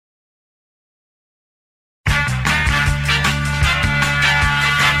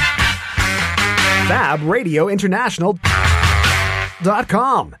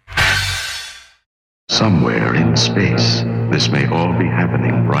FabRadioInternational.com. Somewhere in space, this may all be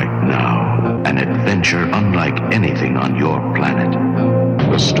happening right now. An adventure unlike anything on your planet.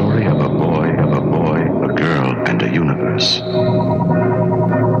 The story of a boy, a girl, and a universe.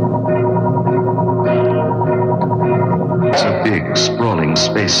 It's a big, sprawling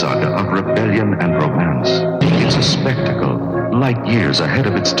space saga of rebellion and romance. It's a spectacle, light years ahead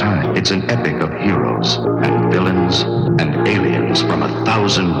of its time. It's an epic of heroes and villains and aliens from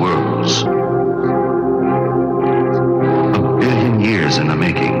 1,000 worlds. A billion years in the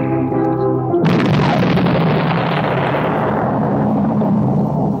making.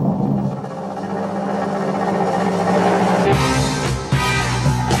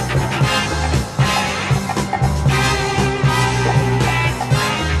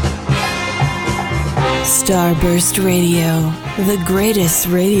 Starburst Radio, the greatest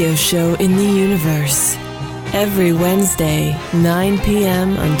radio show in the universe. Every Wednesday, 9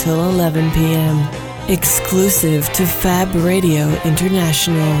 p.m. until 11 p.m. Exclusive to Fab Radio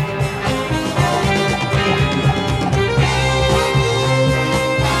International.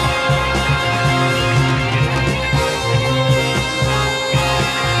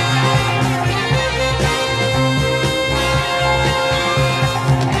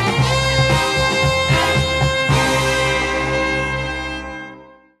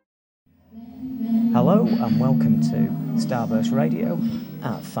 Hello and welcome to Starburst Radio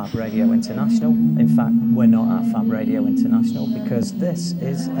at Fab Radio International. In fact, we're not at Fab Radio International because this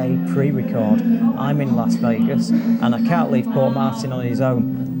is a pre-record. I'm in Las Vegas and I can't leave Paul Martin on his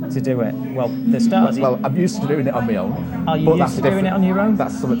own to do it. Well, the stars... Well, I'm used to doing it on my own. Are you used to doing it on your own?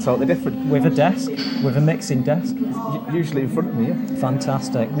 That's something totally different. With a desk? With a mixing desk? Usually in front of me, yeah.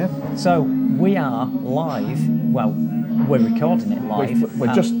 Fantastic. Yeah. So, we are live, well, we're recording it live.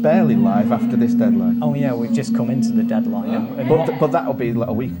 We're just barely live after this deadline. Oh yeah, we've just come into the deadline. But that'll be like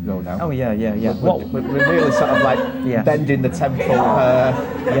a week ago now. Oh yeah. We're really sort of like bending the tempo.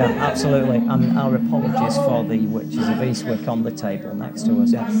 Yeah, absolutely. And our apologies for the Witches of Eastwick on the table next to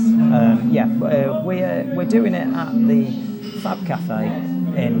us. Yes. We're doing it at the Fab Cafe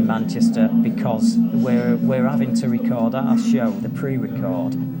in Manchester because we're having to record our show, the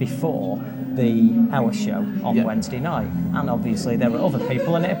pre-record, before our show on Wednesday night, and obviously there are other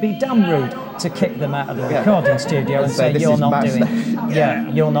people, and it'd be damn rude to kick them out of the recording studio and say you're not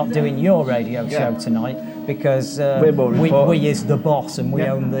doing your radio show tonight because we is the boss and we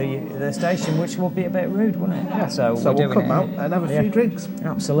own the station, which would be a bit rude, wouldn't it? Yeah. So we'll come out and have a few drinks.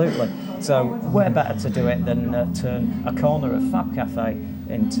 Absolutely. So where better to do it than turn a corner of Fab Cafe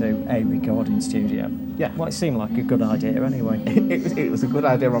into a recording studio? Yeah. Well, it seemed like a good idea anyway. It was a good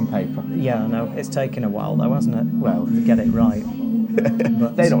idea on paper. Yeah, I know. It's taken a while though, hasn't it? Well, to get it right.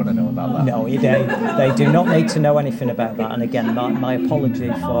 But they don't want to know about that. No, they do not need to know anything about that. And again, my apology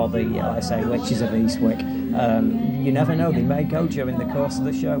for the, Witches of Eastwick. You never know, they may go during the course of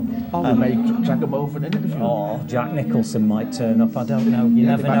the show. Or they may drag them over an interview. Or Jack Nicholson might turn up, I don't know. You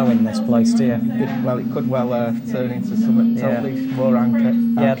never know in this place, do you? It could well turn into something totally more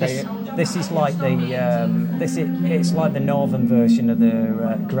archaic. This is like it's like the northern version of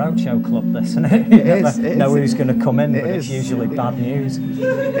the Groucho Club, this, isn't it? It is. Know who's going to come in, but it's usually bad news.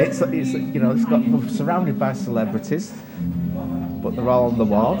 We're surrounded by celebrities, but they're all on the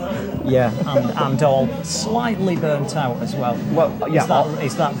wall. Yeah, and all slightly burnt out as well. Well, yeah.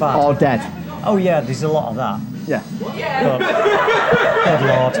 Is that bad? Or dead. Oh yeah, there's a lot of that. Yeah. Good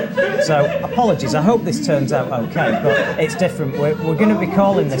Lord. So, apologies, I hope this turns out okay, but it's different. We're going to be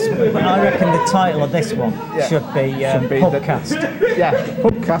calling this, I reckon the title of this one should be Pubcast.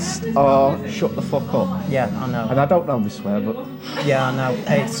 Pubcast or Shut the Fuck Up. Yeah, I know. And I don't know this swear, but... Yeah, I know.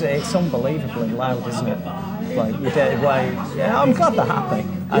 It's unbelievably loud, isn't it? Like, I'm glad they're happy.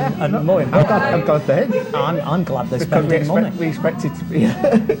 And more importantly, I'm glad they're in. I'm glad they're spending money. We expect it to be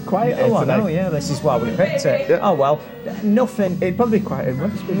quiet today. I know, yeah, this is why we picked it. Yeah. Oh well, nothing... It'd probably be quiet in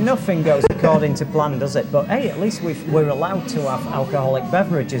Westminster. Nothing goes according to plan, does it? But hey, at least we're allowed to have alcoholic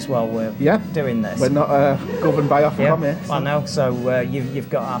beverages while we're doing this. We're not governed by Ofcom here. I know, so you've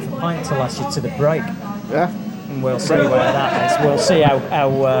got half a pint to last you to the break. Yeah. And we'll see where that is. We'll see how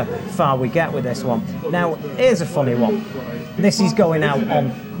far we get with this one. Now, here's a funny one. This is going out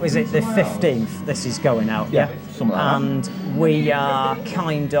on, is it the 15th? This is going out, yeah? Something like and we are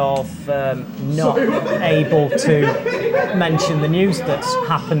kind of not able to mention the news that's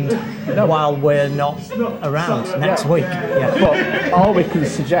happened while we're not around next week. Yeah. But all we can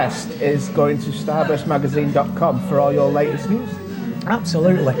suggest is going to starburstmagazine.com for all your latest news.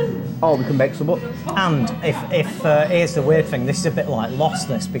 Absolutely. Or we can make some up. And if here's the weird thing, this is a bit like Lost,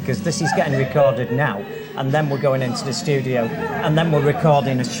 this, because this is getting recorded now, and then we're going into the studio, and then we're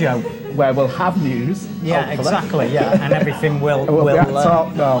recording a show. Where we'll have news. Yeah, hopefully. exactly, yeah, and everything will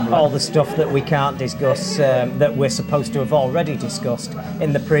talk normally. all the stuff that we can't discuss, that we're supposed to have already discussed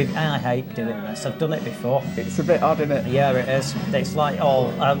in the previous. I hate doing this, I've done it before. It's a bit odd, isn't it? Yeah, it is. It's like,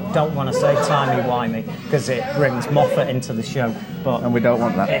 I don't want to say timey-wimey, because it brings Moffat into the show, but And we don't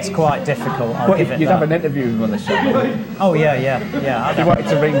want that. it's quite difficult, I'll But give if it you'd that. have an interview with him on the show. Oh, yeah. If you wanted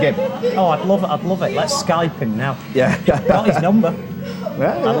to ring him. Oh, I'd love it. Let's Skype him now. Yeah. Got his number.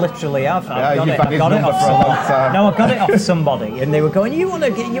 Yeah, I literally have. I've got you've it. had I've his got it number off for a long somebody. time. No, I got it off somebody, and they were going, "You want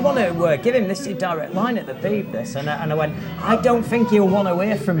to give him this direct line at the Beeb, this?" And I went, "I don't think he'll want to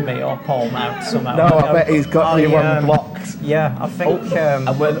hear from me or Paul Mount somehow." No, I bet he's got you on blocked. Yeah, I think. And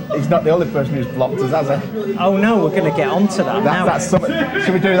he's not the only person who's blocked us, has he? Oh no, we're going to get onto that now. That's something.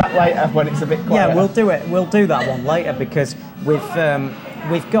 Should we do that later when it's a bit quiet? Yeah, we'll do it. We'll do that one later because we've got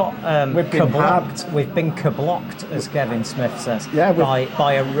We've been cablocked. We've been cablocked, as Kevin Smith says, Yeah,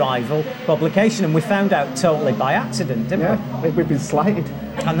 by a rival publication, and we found out totally by accident, didn't we? We've been slighted.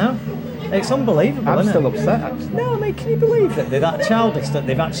 I know. It's unbelievable, I'm isn't still it? upset, actually. No, I mean, can you believe that they're that childish that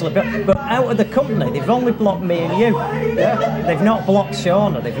they've actually got... But out of the company, they've only blocked me and you. Yeah. They've not blocked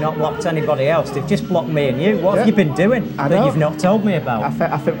Shauna, they've not blocked anybody else, they've just blocked me and you. What have Yeah. you been doing I that know. you've not told me about?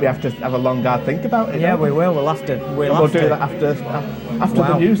 I think we have to have a long, hard think about it. Yeah, don't we will. We'll have to. We'll do that after the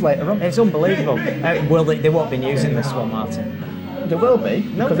Wow. news later on. It's unbelievable. They won't be using this one, Martin. There will be,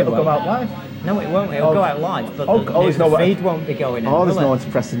 No, because they it'll won't. go out live. No, it won't. It'll go out live, but the there's no way- feed won't be going in. Oh, there's will no it? one to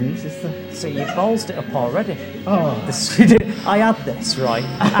press the news, is there? So you ballsed it up already. Oh. I had this right,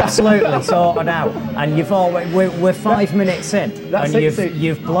 absolutely sorted out, and you've already. We're 5 minutes in, That's and it,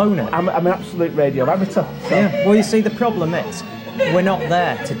 you've blown it. I'm an absolute radio amateur. So. Yeah. Well, you see, the problem is we're not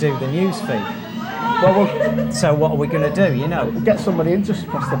there to do the news feed. Well, So what are we going to do? You know. we'll get somebody in, just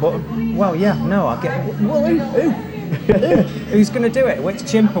press the button. Well, yeah. No, I get. Well, who? Who's going to do it? Which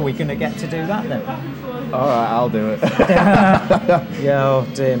chimp are we going to get to do that then? All right, I'll do it. Yeah, oh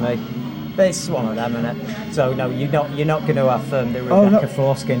dear me. It's one of them, isn't it? So no, you're not going to have the Oh, no. Rebecca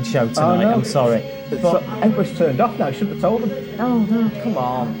Foreskin show tonight. no. I'm sorry. So everybody's turned off now. I shouldn't have told them. Oh no, come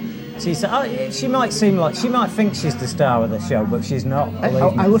on. She might seem like she might think she's the star of the show, but she's not.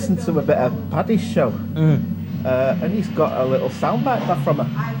 believe me. I listened to a bit of Paddy's show, and he's got a little soundbite back from her.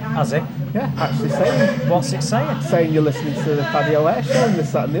 Has it? Yeah, actually What's it saying? saying you're listening to the Paddy O'Hare show and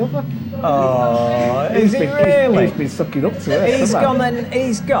this, that, and the other. Oh, is it really? He's been sucking up to it. He's somehow. gone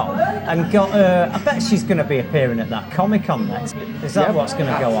and got. I bet she's going to be appearing at that Comic-Con next. Is that Yeah, what's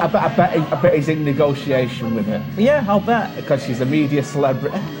going to go I on? bet he's in negotiation with her Yeah, I'll bet. because she's a media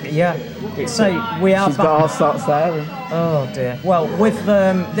celebrity. Yeah. So we have. She's got all sorts there. And Oh dear. Well, with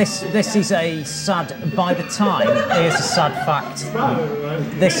this is a sad. By the time, here's a sad fact.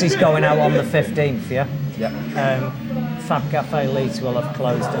 This is going out on the 15th. Yeah. Fab Cafe Leeds will have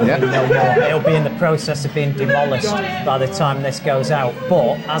closed. It'll Yeah. be no more. It'll be in the process of being demolished by the time this goes out.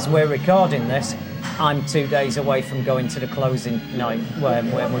 But as we're recording this, I'm 2 days away from going to the closing night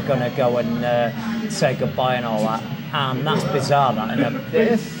when we're going to go and say goodbye and all that. And that's bizarre, that, isn't it?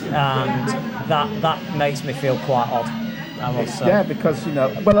 it is. And that makes me feel quite odd, I must say. Yeah, because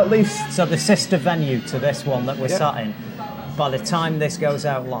well, at least So the sister venue to this one that we're Yeah. sat in, by the time this goes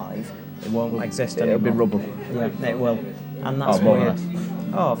out live, it won't exist anymore. it'll be rubble. Yeah, it will. And that's Oh, more or weird. less.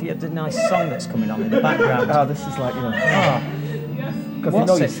 Oh, have you had the nice song that's coming on in the background? Oh, this is like Oh, because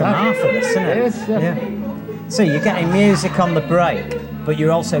what's it from half of this, isn't it? It is, yeah. See, you're getting music on the break, but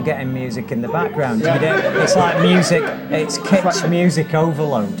you're also getting music in the background. Yeah. It's like music, it's kitsch music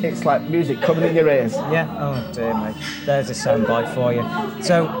overload. It's like music coming in your ears. Yeah. Oh dear me. There's a soundbite for you.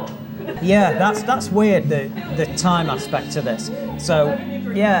 So, yeah, that's weird. The time aspect to this. So,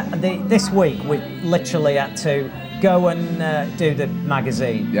 yeah, this week we literally had to go and do the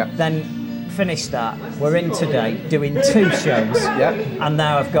magazine. Yeah. Then finish that. We're in today doing 2 shows. Yeah. And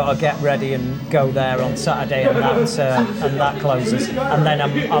now I've got to get ready and go there on Saturday, and that closes. And then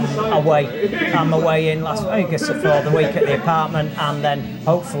I'm away. I'm away in Las Vegas for the week at the apartment, and then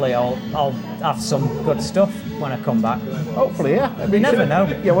hopefully I'll have some good stuff when I come back. Hopefully, yeah. You never know.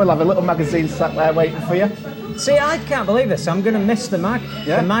 Yeah, we'll have a little magazine sat there waiting for you. See, I can't believe this. I'm going to miss the mag.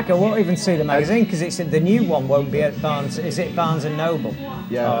 Yeah. The mag, I won't even see the magazine because it's the new one won't be at Barnes. Is it Barnes and Noble?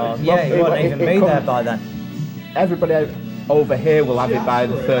 Yeah. Oh, Well, yeah, it won't even it be comes- there by then. Everybody over here will have it by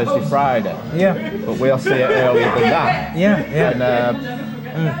the Thursday, Friday. Yeah. But we'll see it earlier than that. Yeah.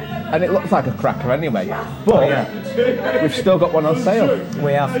 And it looks like a cracker anyway. But we've still got one on sale.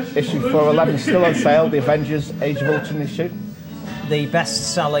 We have. Issue 411 is still on sale. The Avengers Age of Ultron issue. the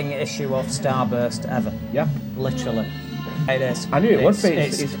best-selling issue of Starburst ever. Yeah. Literally. It is. I knew it would be.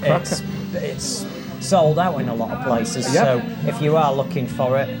 It's a cracker. It's sold out in a lot of places. Yeah. So if you are looking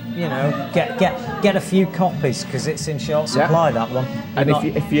for it, you know, get a few copies because it's in short supply. That one. And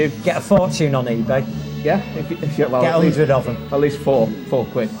if you get a fortune on eBay, if you well, get 100 of them. At least four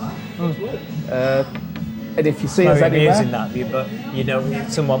quid. And if you see us Very anywhere, amusing that, but you know,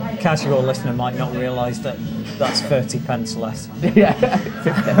 someone casual listener might not realise that that's 30 pence less. yeah,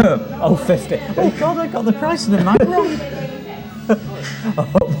 50. Oh God, I got the price of the mag wrong.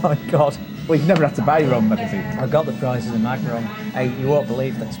 Oh my God. well, you've never had to buy your own magazine. I got the price of the mag wrong. Hey, you won't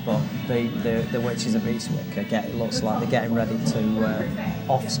believe this, but the Witches of Eastwick it looks like they're getting ready to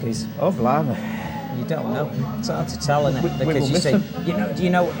off-skis. Oh, blimey. You don't know. It's hard to tell, isn't it? We will Because you miss see, them. you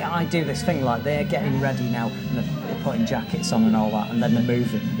know, I do this thing like they're getting ready now, and they're putting jackets on and all that, and then they're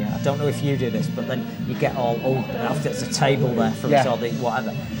moving. Yeah, I don't know if you do this, but then you get all old. After there's a table there for us, or the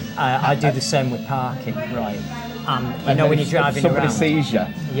whatever. I do the same with parking, right? And you know when you're driving somebody around, sees you,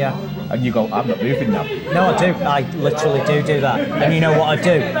 yeah. and you go, I'm not moving now. No, I do. I literally do that. And you know what I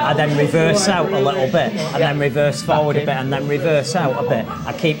do? I then reverse out a little bit, and then reverse forward a bit, and then reverse out a bit.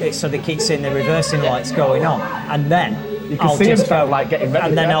 I keep it so they keep seeing the reversing lights going on, and then You can I'll see just himself go, like getting ready.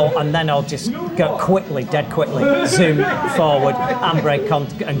 and then I'll just go dead quickly, zoom forward, handbrake on,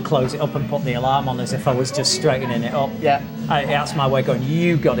 and close it up, and put the alarm on as if I was just straightening it up. Yeah. That's my way of going.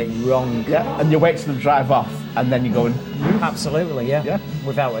 You got it wrong. Yeah, and you wait till them drive off, and then you're going, Absolutely, yeah. Yeah.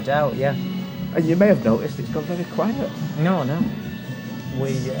 Without a doubt, yeah. and you may have noticed it's gone very quiet. No.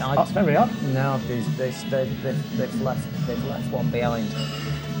 That's very odd. No, they've left one behind.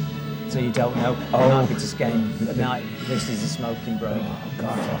 So you don't know. Oh. Might be just getting. No, this is a smoking break. Oh,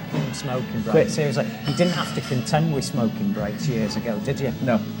 God. Fucking smoking break. Quick. Seriously, you didn't have to contend with smoking breaks years ago, did you?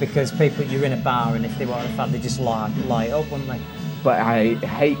 No. Because people, you're in a bar, and if they want a fan, they just light it up, wouldn't they? But I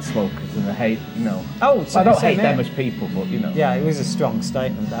hate smokers, and I hate, Oh, I don't same hate them here. as people, but Yeah, it was a strong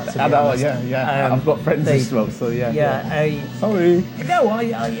statement. That, to be I know, honest. yeah. I've got friends who smoke, so yeah. Yeah. Sorry. No,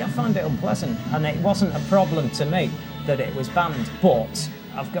 I find it unpleasant, and it wasn't a problem to me that it was banned. But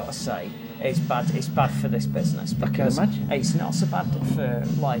I've got to say, it's bad. It's bad for this business because imagine. it's not so bad for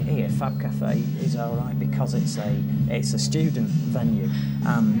like here. Fab Cafe is all right because it's a student venue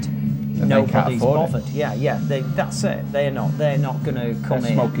and they can't nobody's afford it. bothered. Yeah. That's it. They're not going to come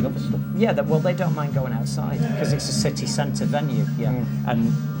They're in. smoking other stuff. Yeah, they don't mind going outside because it's a city centre venue,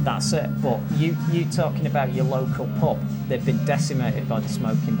 and that's it. But you talking about your local pub, they've been decimated by the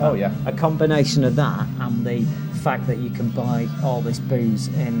smoking ban. Oh, yeah. A combination of that and the fact that you can buy all this booze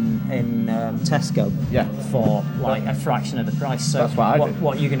in Tesco for like a fraction of the price. So That's what I do.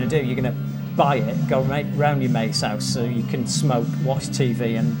 What you're going to do, you're going to buy it, go round your mate's house so you can smoke, watch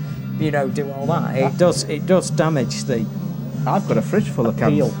TV and, do all that. It does damage the I've got a fridge full of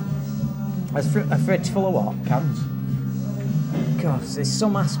cans. appeal. A fridge full of what? Cans. God, there's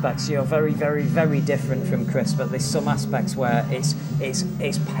some aspects you're very, very, very different from Chris, but there's some aspects where it's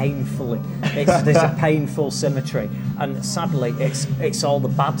painfully, there's a painful symmetry, and sadly, it's all the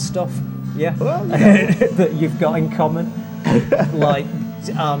bad stuff, Well, that you've got in common. Like,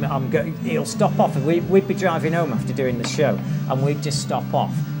 he'll stop off, and we'd be driving home after doing the show, and we'd just stop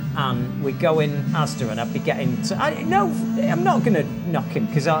off. And we go in Asda, and I'd be getting. I'm not going to knock him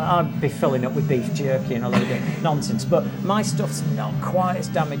because I'd be filling up with beef jerky and a load of nonsense. But my stuff's not quite as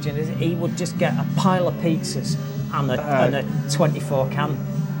damaging as he would just get a pile of pizzas and a 24 can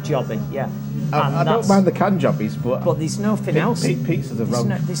jobbing. Yeah. I don't mind the can jobbies, but there's nothing else. Pizzas are wrong.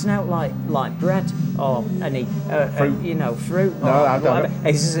 There's no like bread or any Fruit. fruit. No, or I don't whatever. know.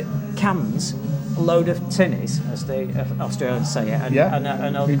 It's cans. A load of tinnies, as the Australians say it, and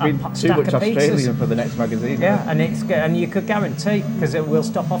We've been a too stack much of pizzas. Australian for the next magazine. Yeah, and you could guarantee because we'll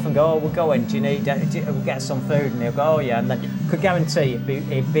stop off and go, we'll go in. Do you need? We'll get some food, and he'll go, oh yeah, and then you could guarantee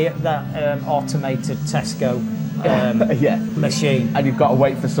it'd be at that automated Tesco machine. And you've got to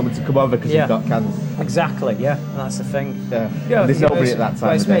wait for someone to come over because you've got cans. Exactly. Yeah, that's the thing. Yeah. There's nobody at that time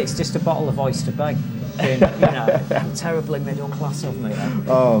Whereas of day. me, it's just a bottle of Oyster Bay. Terribly middle class of me.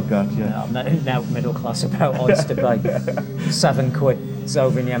 Oh God, yeah. I'm now middle class about Oyster Bay. £7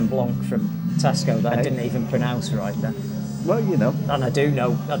 Sauvignon Blanc from Tesco that I didn't even pronounce right then. Well, And I do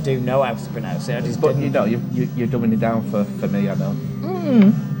know how to pronounce it. I just But didn't. you're dumbing it down for me, I know.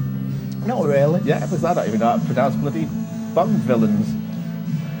 Not really. Yeah, because I don't even know how to pronounce bloody Bond villains.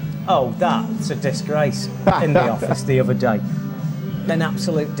 Oh, that's a disgrace in the office the other day. An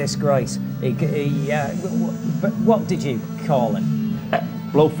absolute disgrace. What did you call him?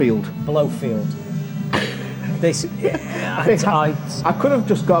 Blowfield. Blowfield. This. I could have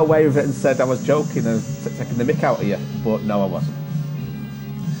just got away with it and said I was joking and taking the mick out of you, but no, I wasn't.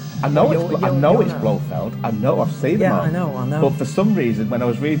 I know You're it's not. Blofeld. I know I've seen them Yeah, all. I know. But for some reason, when I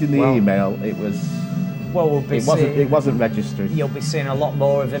was reading the Well- email, it was it wasn't registered. You'll be seeing a lot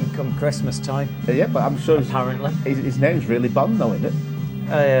more of him come Christmas time. Yeah, but I'm sure Apparently. his name's really Bond, though, isn't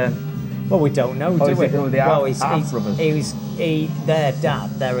it? Well, we don't know, do is we? it the Well, Arth brothers? Their dad,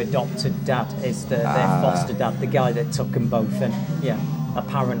 their adopted dad, is their foster dad, the guy that took them both in. Yeah,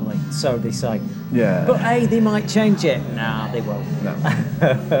 apparently, so they say. Yeah. But hey, they might change it. Nah, they won't. No.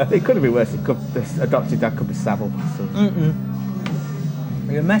 It could have been worse. The adopted dad could be Savile. So.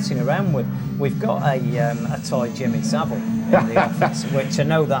 You're messing around with. We've got a toy Jimmy Savile in the office, which I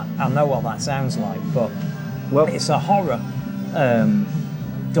know what that sounds like, but Well, it's a horror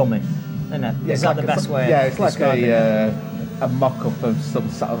dummy, isn't it? yeah, Is that like the a- best way? Yeah, of it's like describing it? a mock-up of some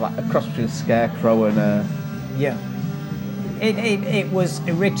sort of like a cross between a scarecrow and a. Yeah. It was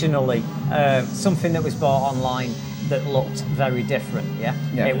originally something that was bought online that looked very different, yeah?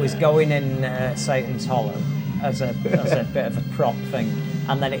 Yeah. It was going in Satan's Hollow as a bit of a prop thing,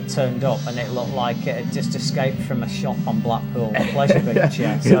 and then it turned up and it looked like it had just escaped from a shop on Blackpool Pleasure Beach,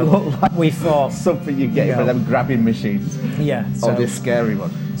 yeah. It So looked like we thought, something you get Yeah. for them grabbing machines. yeah, Or this scary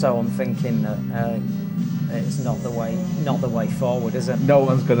one. so I'm thinking that it's not the way forward, is it? No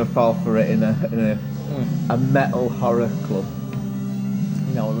one's going to fall for it in a metal horror club.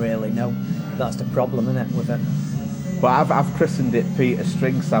 Not really, no. That's the problem, isn't it, with it? But I've christened it Peter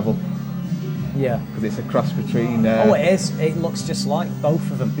String Savile Yeah. because it's a cross between. Oh, it is. It looks just like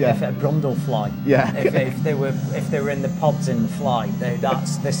both of them. Yeah. If a Brundlefly. Yeah. If they were in the pods in the fly,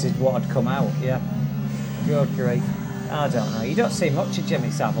 this is what had come out. Yeah. Good grief. I don't know. You don't see much of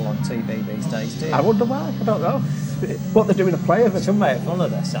Jimmy Savile on TV these days, do you? I wonder why. I don't know. But they're doing a play of it. Some make fun of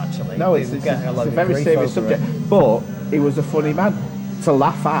this actually. No, They it's were a getting load of very grief serious over it. subject. But he was a funny man to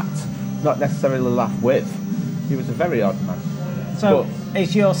laugh at, not necessarily laugh with. He was a very odd man. So,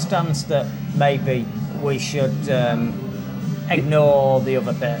 is your stance that maybe we should ignore the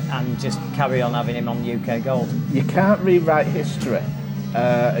other bit and just carry on having him on UK Gold? You can't rewrite history,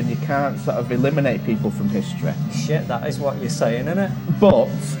 and you can't sort of eliminate people from history. Shit, that is what you're saying, isn't it? But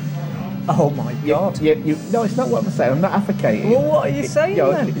Oh my God. no, it's not what I'm saying. I'm not advocating. Well, what are you saying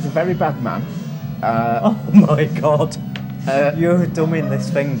then? He's a very bad man. Oh my God. Uh, You're dumbing this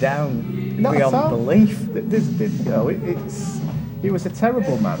thing down Not at all. beyond belief. He was a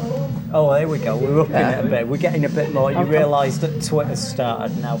terrible man. Oh, there we go. We're upping Yeah. it a bit. We're getting a bit more. You Okay. realise that Twitter's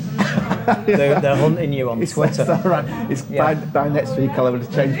started now. They're hunting you on It's Twitter. all right. It's Yeah. by next week I'll have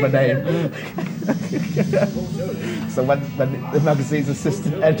to change my name. So when the magazine's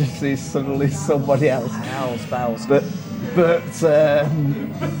assistant editor is suddenly somebody else. Bells. But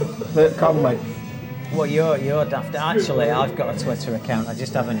Conway. Well, you're daft. Actually, I've got a Twitter account. I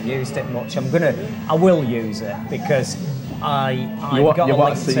just haven't used it much. I will use it because I've got a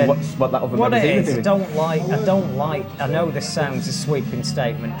want to see LinkedIn. what that other What magazine it is is, doing. I don't like. I know this sounds a sweeping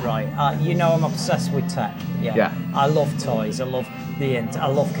statement, right? I'm obsessed with tech. Yeah. I love toys. I love I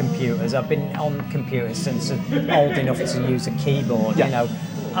love computers. I've been on computers since I'm old enough to use a keyboard. Yeah.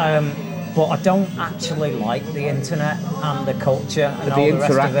 But I don't actually like the internet and the culture and The all the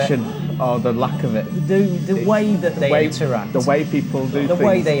rest of it. interaction or the lack of it. The way that they interact. The way people do The things.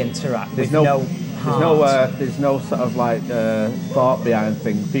 way they interact There's with no, heart. there's no sort of like thought behind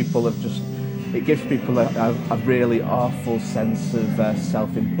things. People have just. It gives people a really awful sense of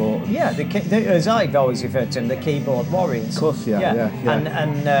self-importance. Yeah, as I've always referred to them, the keyboard warriors. Of course, yeah.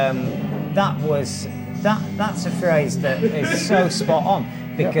 And that's a phrase that is so spot on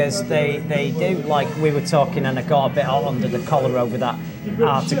because they do, like we were talking, and I got a bit hot under the collar over that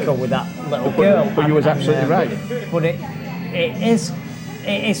article with that little girl. But you was absolutely right. But it is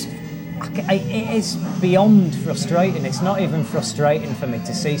beyond frustrating. It's not even frustrating for me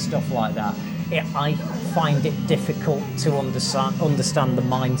to see stuff like that. I find it difficult to understand the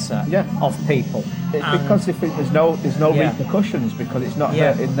mindset of people. It's because they think there's no Yeah. repercussions because it's not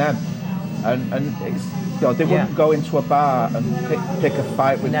Yeah. hurting them, and it's they wouldn't go into a bar and pick a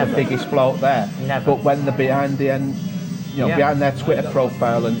fight with Never. the biggest bloke there. Never. But when they're behind behind their Twitter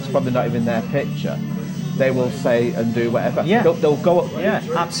profile and it's probably not even their picture, they will say and do whatever. Yeah. They'll go. Yeah,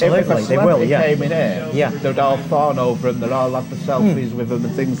 If absolutely, a they will. celebrity Yeah. came in here, Yeah. they'd all fawn over him. They'd all have the selfies with them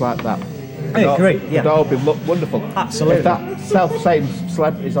and things like that. I agree, yeah. They'd all be wonderful. Absolutely. If that self-same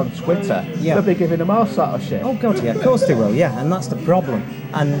celebrity's on Twitter, Yeah. they'll be giving them all sort of shit. Oh God, yeah, of course they will, yeah, and that's the problem.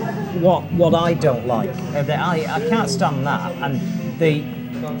 And what I don't like, I can't stand that, and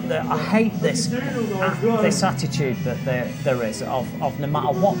I hate this attitude that there is of no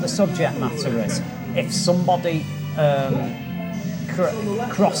matter what the subject matter is, if somebody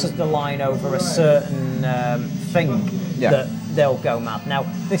crosses the line over a certain thing Yeah. they'll go mad. Now,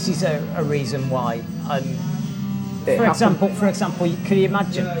 this is a reason why For example, can you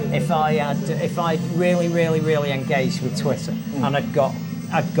imagine if I really engaged with Twitter and I'd got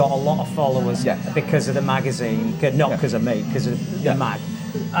a lot of followers because of the magazine, not because of me, because of the mag,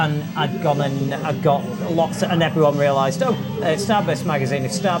 and I'd got lots, and everyone realised, Starburst magazine.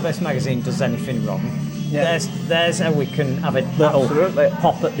 If Starburst magazine does anything wrong, there's how we can have a little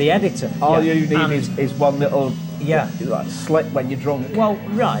pop at the editor. All you need is one little. Like slip when you're drunk. Well,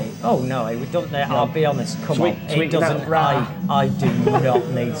 right. Oh no, it doesn't. I'll be honest. Come on, it doesn't. I do not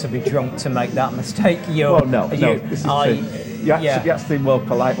need to be drunk to make that mistake. No. This is true. You actually more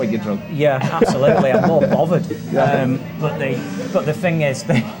polite when you're drunk. Yeah, absolutely. I'm more bothered. But the thing is,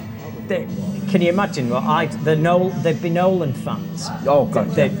 can you imagine? They'd be Nolan fans. Oh God.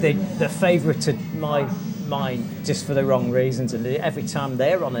 They favoured mine just for the wrong reasons, and every time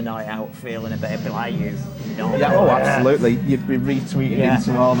they're on a night out feeling a bit like you. Absolutely. You'd be retweeting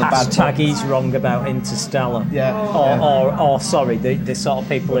into all the bad hashtag he's wrong about Interstellar. Or sorry, the sort of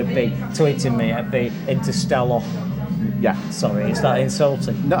people who'd be tweeting me would be Interstellar. Yeah. Sorry, is that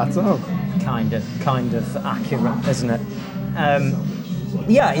insulting? Not at all. Kind of accurate, isn't it?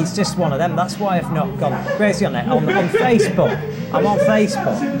 He's just one of them. That's why I've not gone crazy on it. On Facebook, I'm on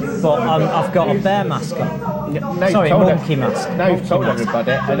Facebook, but I've got a bear mask on. Monkey mask. Now you've told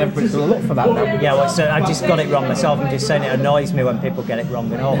everybody, and everybody's going to look for that now. Yeah, well, I just got it wrong myself. I'm just saying it annoys me when people get it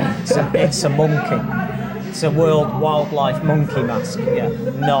wrong and all. It's a monkey. It's a World Wildlife Monkey mask,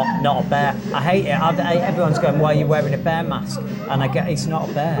 not a bear. I hate it. Everyone's going, why are you wearing a bear mask? And I get, it's not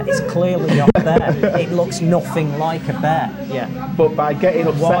a bear. It's clearly not a bear. It looks nothing like a bear. But by getting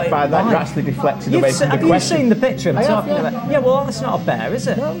upset by that, you're actually deflecting away from the question. Have you seen the picture I'm talking about? Yeah, well, that's not a bear, is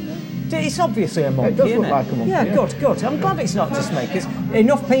it? No. It's obviously a monkey, it does isn't look like a monkey. Yeah, good. I'm glad it's not just me, because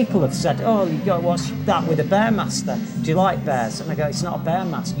enough people have said, you got to watch that with a bear mask then. Do you like bears? And I go, it's not a bear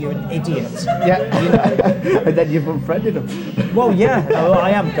mask, you're an idiot. Yeah. And then you've unfriended them. Well,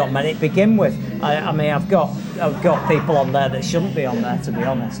 I haven't got many to begin with. I mean, I've got people on there that shouldn't be on there, to be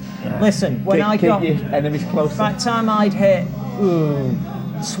honest. Listen, when I got... Keep your enemies closer. By the time I'd hit...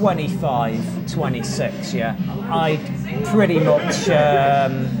 25, 26, I'd pretty much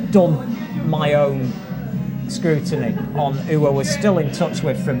done my own scrutiny on who I was still in touch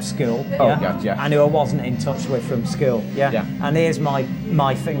with from school, and who I wasn't in touch with from school, And here's my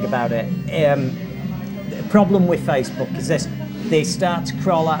thing about it. The problem with Facebook is this: they start to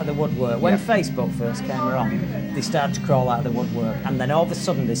crawl out of the woodwork. When Facebook first came along, they started to crawl out of the woodwork, and then all of a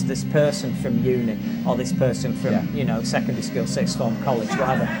sudden there's this person from uni, or this person from secondary school, sixth form, college,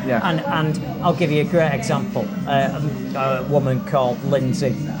 whatever. And I'll give you a great example. A woman called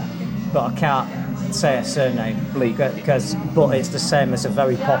Lindsay, but I can't say her surname but it's the same as a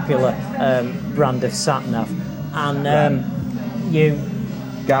very popular brand of sat nav. And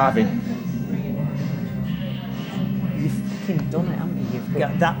Garvin. You've fucking done it, haven't you? You've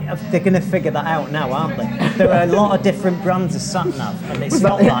got that. They're going to figure that out now, aren't they? There are a lot of different brands of sat nav, and it's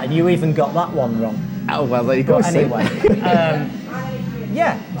not that, and you even got that one wrong. Oh well, there you go. Anyway,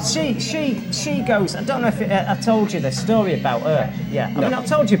 she goes. I don't know if I told you the story about her. I mean, I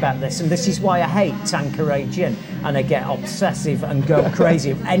told you about this, and this is why I hate Tanqueray gin, and I get obsessive and go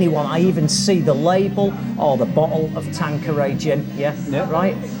crazy. Anyone, I even see the label or the bottle of Tanqueray gin.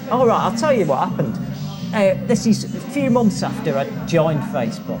 Right. All right. I'll tell you what happened. This is a few months after I joined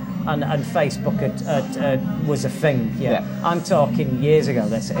Facebook, and Facebook was a thing. I'm talking years ago.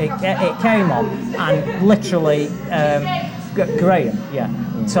 It came on, and literally Graham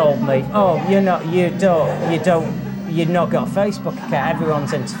told me, you've not got a Facebook account.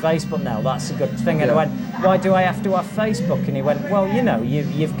 Everyone's into Facebook now. That's a good thing. And I went, why do I have to have Facebook? And he went, well,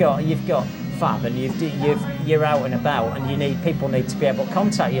 you've got fab, and you're out and about, and people need to be able to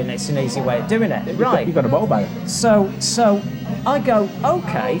contact you, and it's an easy way of doing it. Right. You've got a mobile. So I go,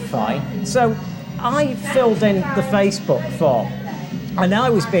 okay, fine. So I filled in the Facebook form, and I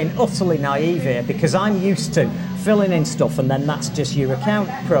was being utterly naive here, because I'm used to filling in stuff, and then that's just your account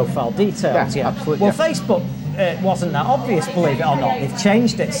profile details. Absolutely. Well, Facebook wasn't that obvious, believe it or not. They've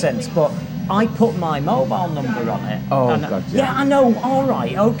changed it since, but I put my mobile number on it. Oh, God, I know, all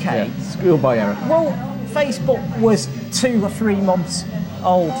right, okay. Schoolboy error. Well, Facebook was 2 or 3 months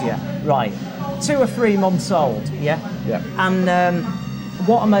old, right. 2 or 3 months old, And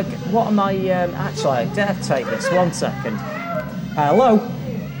what am I, actually, I dare take this, 1 second. Hello?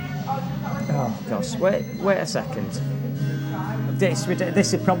 Oh, gosh, wait a second. This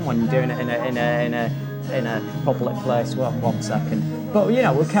is a problem when you're doing it in a public place. Well, 1 second. But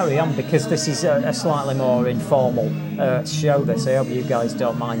we'll carry on, because this is a slightly more informal show. I hope you guys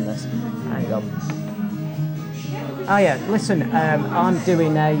don't mind this. Hang on. Oh yeah, listen, I'm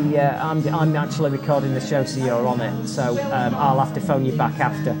doing I'm actually recording the show, so you're on it. So I'll have to phone you back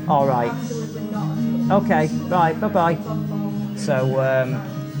after. All right. Okay. Right. Bye bye. So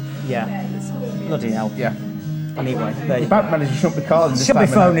yeah, bloody hell. Yeah. Anyway, The bank manager shouldn't be calling this should be time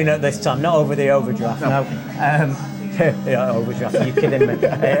of phoning at this time, not over the overdraft. No. Yeah, overdraft. Are you kidding me?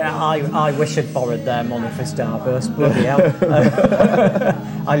 I wish I'd borrowed their money for Starburst. Bloody hell.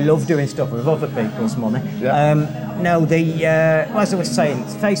 I love doing stuff with other people's money. Yeah. No, as I was saying,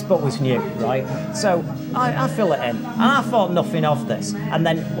 Facebook was new, right? So I fill it in, and I thought nothing of this. And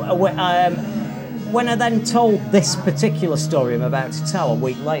then when I then told this particular story I'm about to tell a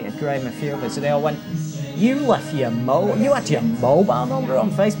week later, Graham and a few others, they all went, you left you had your mobile number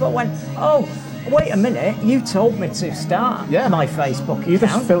on Facebook. I went, oh, wait a minute, you told me to start my Facebook account. You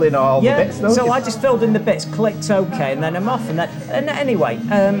just fill in all the bits, don't so you? I just filled in the bits, clicked OK, and then I'm off. And anyway,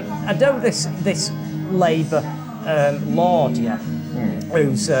 I know this Labour lord,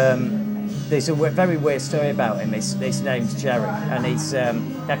 who's there's a very weird story about him. His name's Jerry, and he's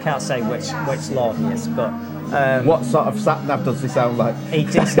I can't say which lord he is, but what sort of sat-nav does he sound like?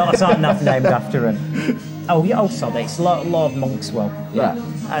 It's not a sat-nav named after him. Oh, sorry, it's Lord Monkswell. Yeah. Right.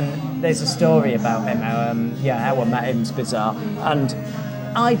 And there's a story about him, how I met him's bizarre. And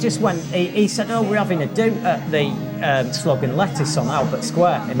I just went, he said, oh, we're having a do at the Slug and Lettuce on Albert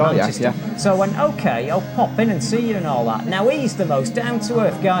Square in Manchester. Yeah. So I went, okay, I'll pop in and see you and all that. Now, he's the most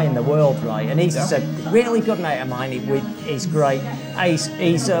down-to-earth guy in the world, right? And he's a really good mate of mine. He's great.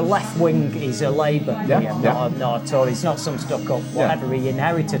 He's a left-wing, he's a Labour, not a Tory. He's not some stuck-up whatever. He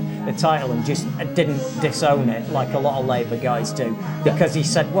inherited the title and just didn't disown it like a lot of Labour guys do. Because he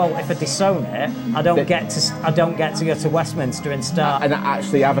said, well, if I disown it, I don't get to go to Westminster and start... And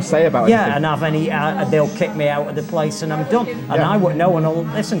actually have a say about it. Yeah, and have any... they'll kick me out of the place and I'm done. And no one will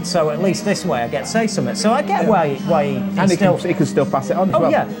listen, so at least this way I get to say something. So I get why he and he can still pass it on as well. Oh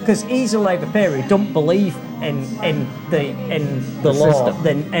yeah, because he's a Labour peer who don't believe in the law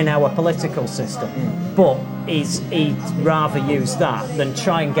than in our political system. But he'd rather use that than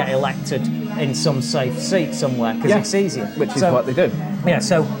try and get elected in some safe seat somewhere because it's easier. Which is what they do. Yeah,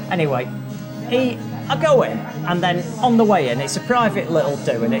 so anyway, I go in, and then on the way in, it's a private little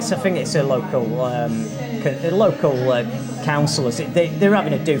do, and I think it's a local councillors. They're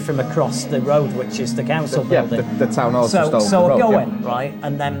having a do from across the road, which is the council building. Yeah, the town hall. So I go in, right,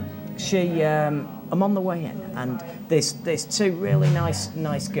 and then I'm on the way in, and there's two really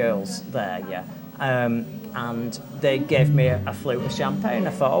nice girls there, and they gave me a flute of champagne.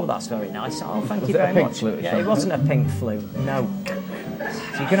 I thought, oh, that's very nice. Oh, thank you very much. Yeah, it wasn't a pink flute, no.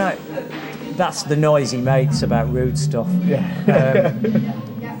 So that's the noise he makes about rude stuff. Yeah.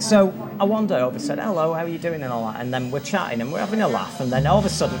 So I one day over said, hello, how are you doing and all that, and then we're chatting and we're having a laugh, and then all of a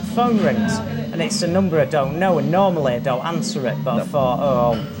sudden phone rings and it's a number I don't know, and normally I don't answer it, but I thought,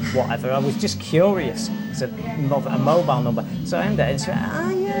 oh, whatever, I was just curious. It's a mobile number. So I ended it and said,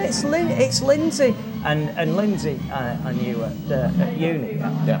 yeah, it's Lindsay. And Lindsay I knew at uni,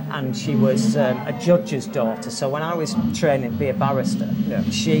 and she was a judge's daughter. So when I was training to be a barrister,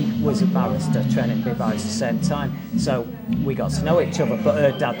 she was a barrister training to be a barrister at the same time. So we got to know each other. But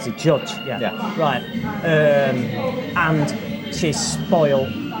her dad's a judge, right. And she's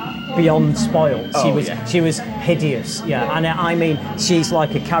spoiled. Beyond spoiled. She was hideous, and I mean, she's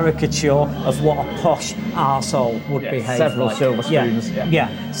like a caricature of what a posh arsehole would behave several like. Silver spoons.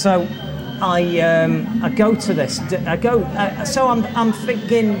 So I go to this. So I'm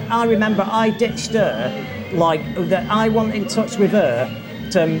thinking. I remember I ditched her, like that. I wasn't in touch with her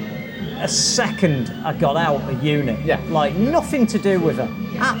to a second I got out of uni. Like nothing to do with her.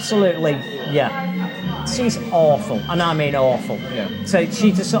 Absolutely, She's awful, and I mean awful. So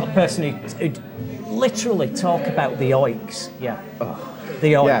she's the sort of person who'd literally talk about the oiks.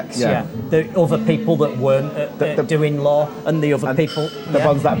 The oiks, the other people that weren't doing law, and the other people... The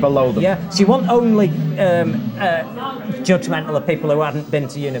ones that are below them. She wasn't only judgmental of people who hadn't been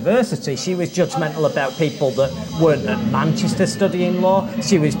to university, she was judgmental about people that weren't at Manchester studying law,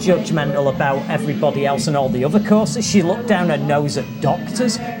 she was judgmental about everybody else and all the other courses, she looked down her nose at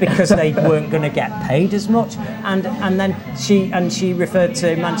doctors because they weren't going to get paid as much, and then she referred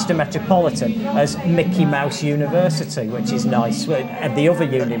to Manchester Metropolitan as Mickey Mouse University, which is nice. At the other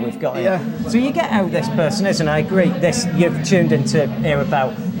uni we've got here. So you get how this person is, and I agree. You've tuned in to hear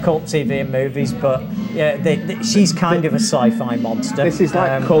about cult TV and movies, but she's kind of a sci-fi monster. This is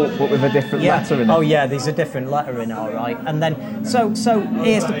like cult, but with a different letter in it. Oh yeah, there's a different letter in, all right. And then so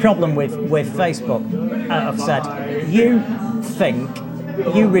here's the problem with Facebook. I've said you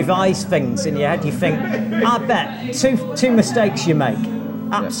revise things in your head. You think, I bet two mistakes you make,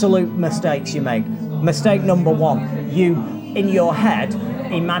 absolute mistakes you make. mistake number one, you, in your head,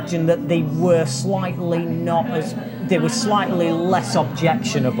 imagine that they were slightly less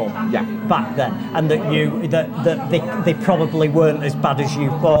objectionable back then, and that they probably weren't as bad as you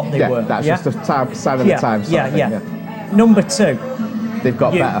thought they were. That's just a sign of the times. Number two, they've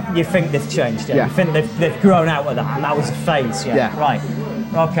got better. You think they've changed, You think they've grown out of that, and that was a phase, Right.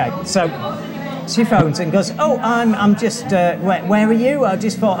 Okay, so she phones and goes, "Oh, I'm just. Where are you? I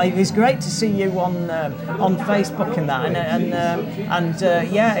just thought it was great to see you on Facebook and that,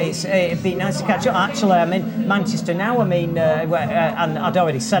 it'd be nice to catch up. Actually, I'm in Manchester now. I mean, and I'd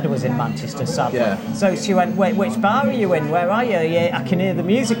already said I was in Manchester, sadly. Yeah. So she went, "Which bar are you in? Where are you? Yeah, I can hear the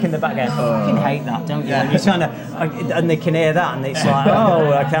music in the background. You can hate that, don't you? And you're trying to, and they can hear that, and it's like,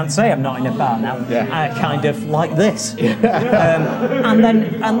 oh, I can't say I'm not in a bar now. I kind of like this. And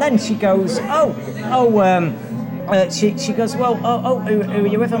then she goes, she goes, well, who are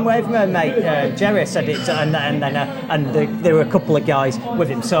you with? I'm with my mate, Jerry. I said it, and there were a couple of guys with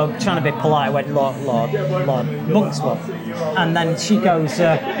him. So I'm trying to be polite. I went, Lord Monkswell. And then she goes,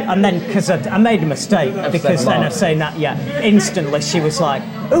 and then because I made a mistake, because then of saying that, instantly she was like,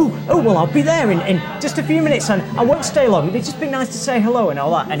 well, I'll be there in just a few minutes, and I won't stay long. It'd just be nice to say hello and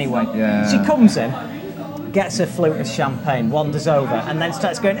all that. Anyway, she comes in, gets a flute of champagne, wanders over, and then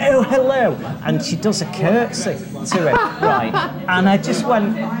starts going, "Oh, hello," and she does a curtsy to him, right? And I just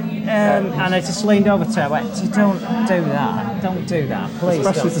went, and I just leaned over to her. I went, "Don't do that, please."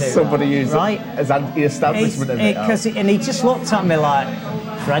 Especially don't to do somebody that. who's right? as anti-establishment as and he just looked at me like,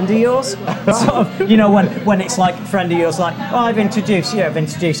 "Friend of yours?" Sort of, when it's like friend of yours, like, "Oh, I've introduced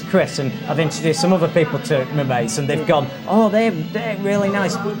Chris, and I've introduced some other people to my mates, and they've gone, oh, they're really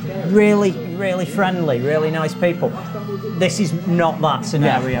nice, really, really friendly, really nice people." This is not that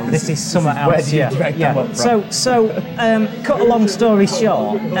scenario. This is something else. So, cut a long story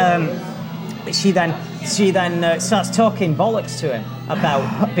short, she then starts talking bollocks to him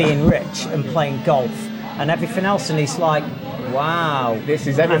about being rich and playing golf and everything else, and he's like, "Wow, this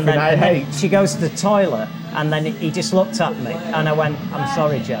is everything I hate." She goes to the toilet, and then he just looked at me, and I went, "I'm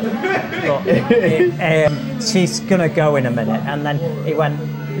sorry, Joe, but she's gonna go in a minute." And then he went,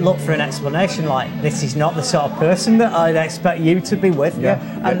 look for an explanation, like, "This is not the sort of person that I'd expect you to be with."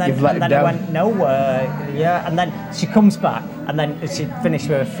 And then I went, "No, and then she comes back, and then she finished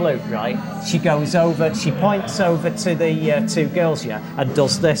with her flute, right? She goes over, she points over to the two girls, and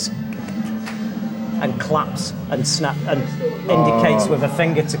does this, and claps and indicates with a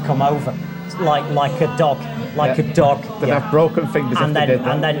finger to come over, like a dog. They'd have broken fingers and if they did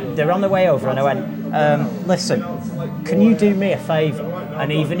that. And then they're on the way over, and I went, "Listen, can you do me a favour?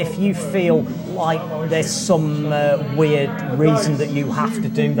 And even if you feel like there's some weird reason that you have to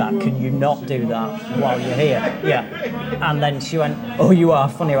do that, can you not do that while you're here?" And then she went, "Oh, you are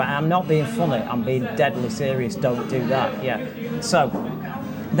funny." I went, "I'm not being funny. I'm being deadly serious. Don't do that." So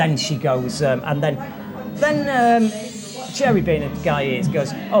then she goes, and then Jerry, being a guy he is,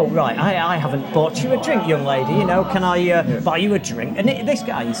 goes, "Oh, right, I haven't bought you a drink, young lady. Can I buy you a drink?" And this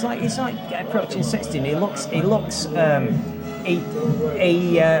guy, he's like approaching 60, and he looks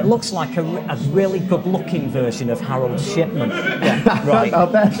like a really good-looking version of Harold Shipman. Right. I'll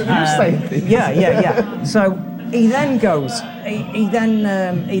bet you say things. So he then goes, he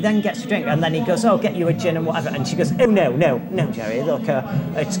then gets a drink, and then he goes, "Oh, get you a gin and whatever." And she goes, "Oh, no, Jerry, look,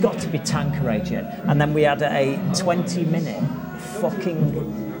 it's got to be Tanqueray gin." And then we had a 20-minute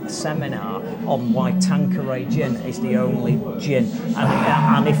fucking seminar on why Tanqueray gin is the only gin,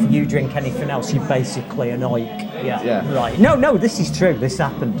 and if you drink anything else, you're basically an oik. Right. No, this is true. This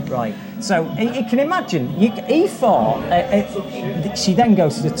happened. Right. So you can imagine. He thought. She then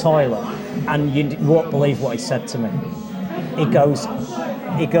goes to the toilet, and you won't believe what he said to me. He goes.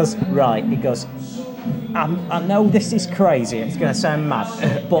 I know this is crazy. It's going to sound mad,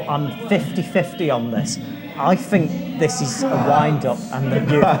 but I'm 50-50 on this. I think this is a wind-up, and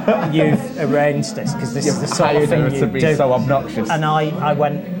that you've arranged this, because this is the sort of thing you do. So obnoxious. And I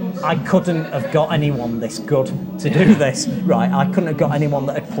went, I couldn't have got anyone this good to do this. Right, I couldn't have got anyone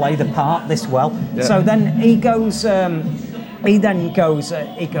that had played the part this well. So then he goes, he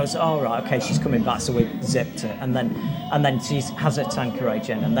goes, "All right, okay, she's coming back," so we zipped it, and then she has her Tanqueray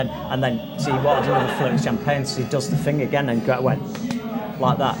gin, and then she wanted another flute of champagne, so she does the thing again, and went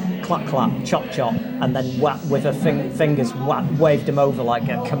like that, clap, clap, chop, chop, and then with her fingers waved him over like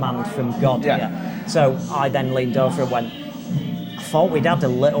a command from God. So I then leaned over and went, "I thought we'd had a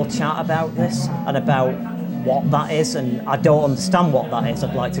little chat about this and about what that is, and I don't understand what that is.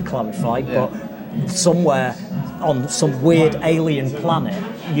 I'd like to clarify, but somewhere on some weird alien planet,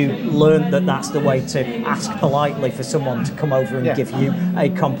 you learn that that's the way to ask politely for someone to come over and give you a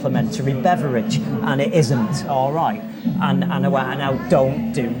complimentary beverage, and it isn't all right. And I went, now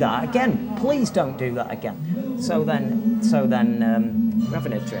don't do that again. Please don't do that again. So then, we're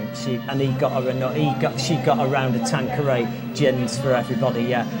having a drink. She got a round of Tanqueray gins for everybody.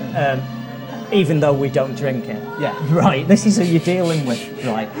 Yeah. Even though we don't drink it. Yeah. Right. This is who you're dealing with.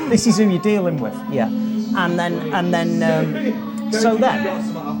 Right. This is who you're dealing with. Yeah. And then. So then,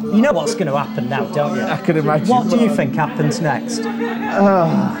 you know what's going to happen now, don't you? I can imagine. What do you think happens next?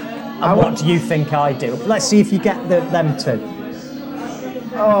 And what do you think I do? Let's see if you get them two.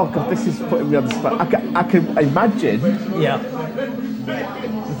 Oh God, this is putting me on the spot. I can imagine. Yeah.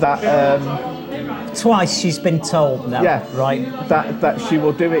 That. Twice she's been told now. Yeah. Right. That she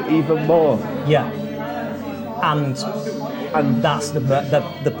will do it even more. Yeah. And that's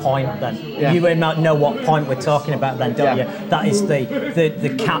the point then. Yeah. You know what point we're talking about then, don't you? That is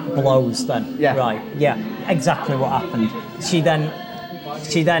the cat blows then. Yeah. Right. Yeah. Exactly what happened. She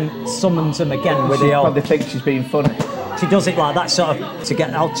then summons him again with the old. Probably thinks she's being funny. She does it like that sort of to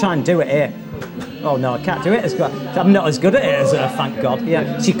get. I'll try and do it here. Oh no, I can't do it as good. I'm not as good at it as her, thank God.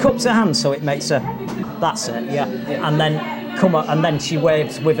 Yeah. She cups her hand so it makes her. That's it. Yeah. And then and then she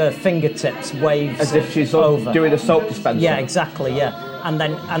waves with her fingertips. Waves as if she's over doing a soap dispenser. Yeah, exactly. Yeah. And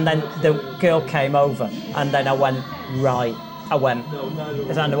then the girl came over, and then I went right.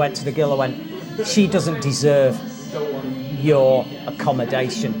 And I went to the girl. I went. She doesn't deserve your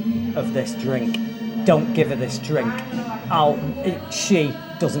accommodation of this drink. Don't give her this drink. She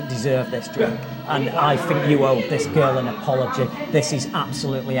doesn't deserve this drink, and I think you owe this girl an apology. This is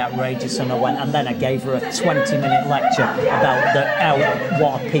absolutely outrageous. And then I gave her a 20-minute lecture about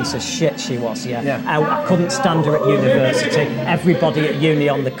what a piece of shit she was. Yeah. How I couldn't stand her at university. Everybody at uni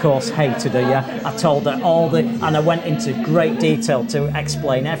on the course hated her. Yeah. I told her and I went into great detail to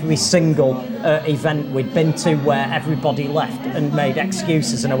explain every single event we'd been to where everybody left and made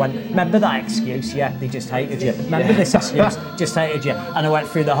excuses. And I went, remember that excuse? Yeah, they just hated you. Remember this excuse? Just hated you. And I went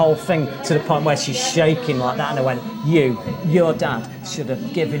through the whole thing to the point where she's shaking like that, and I went, your dad should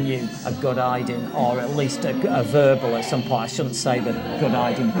have given you a good hiding, or at least a verbal at some point. I shouldn't say the good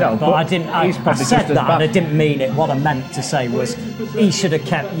hiding, but I didn't. I said that, and I didn't mean it. What I meant to say was, he should have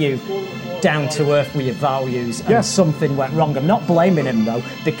kept you down to earth with your values, and something went wrong. I'm not blaming him though,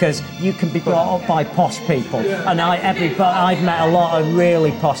 because you can be brought up by posh people, and I've met a lot of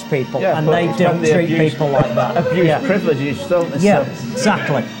really posh people, and they don't treat people like that. Abuse privileges, don't they? Yeah,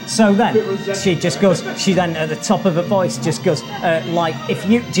 exactly. So then she then at the top of her voice just goes,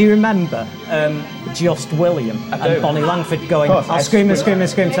 do you remember Just William and Bonnie Langford going, I'll scream and scream and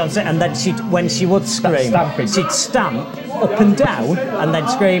scream, and then when she would scream, she'd stamp up and down and then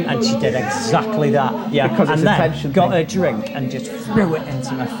scream, and she did exactly that. Yeah, because and then got her drink and just threw it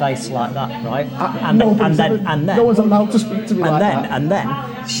into my face like that, right? No one's allowed to speak to me like that. And then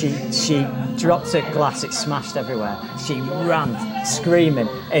she dropped her glass, it smashed everywhere. She ran screaming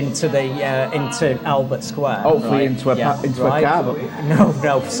into Albert Square. Hopefully into a car. But...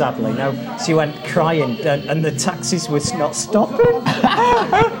 No, sadly, no. She went crying, and the taxis were not stopping.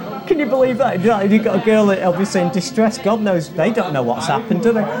 Can you believe that? You've got a girl that obviously in distress. God knows they don't know what's happened,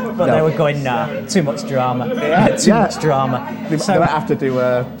 do they? But they were going, nah, too much drama. Too much drama. They might have to do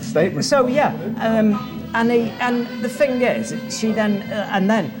a statement. So yeah, and the thing is, she then and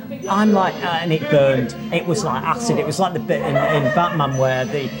then I'm like, and it burned. It was like acid. It was like the bit in Batman where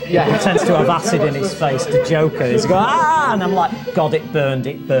he pretends to have acid in his face to Joker. He's going, and I'm like, God, it burned.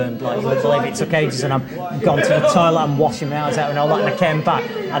 Like you would believe it took ages, and I'm gone to the toilet and washing my eyes out and all that, and I came back,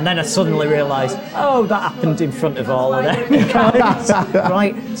 and then I suddenly realised, oh, that happened in front of all of them guys,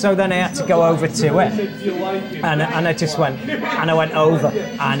 right? So then I had to go over to it, and I just went, and I went over,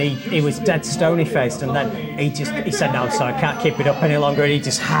 and he was dead stony faced, and then he said, no, sorry, I can't keep it up any longer, and he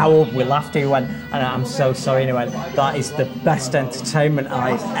just howled with laughter. He went, and I'm so sorry, and he went, that is the best entertainment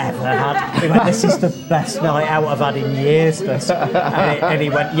I've ever had. He went, this is the best night out I've had in years, this. And he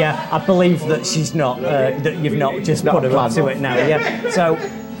went, yeah, I believe that she's not, that you've not just put her up to it now, yeah. So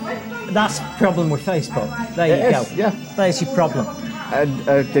that's the problem with Facebook. There you go. Yeah. There's your problem. And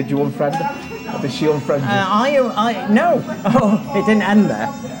did you unfriend her? Or did she unfriend you? No. Oh, it didn't end there.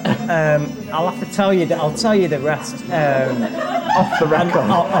 I'll have to tell you that. I'll tell you the rest off the record.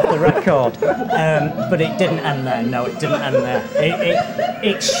 Off the record. But it didn't end there. No, it didn't end there.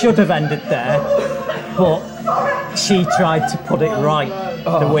 It should have ended there, but she tried to put it right.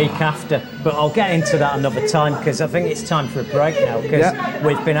 the week after. But I'll get into that another time because I think it's time for a break now because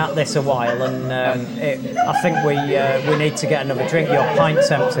we've been at this a while and I think we need to get another drink. Your pint's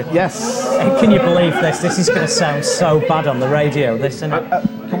empty. Yes. Can you believe this? This is going to sound so bad on the radio. This, isn't it?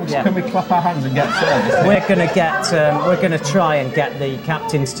 Can we clap our hands and get service? We're going to try and get the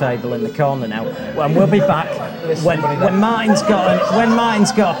captain's table in the corner now. And we'll be back when Martin's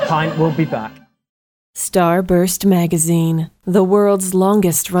got a pint. We'll be back. Starburst Magazine, the world's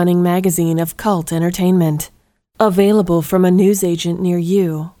longest-running magazine of cult entertainment. Available from a newsagent near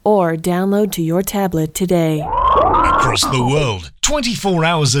you or download to your tablet today. Across the world, 24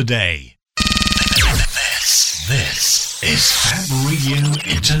 hours a day. This is Fab Radio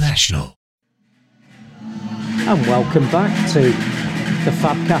International. And welcome back to the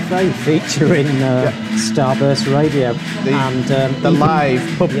Fab Cafe featuring Starburst Radio and the live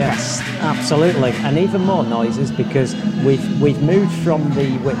pubcast. Yes, absolutely, and even more noises because we've moved from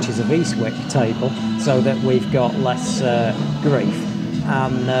the Witches of Eastwick table so that we've got less grief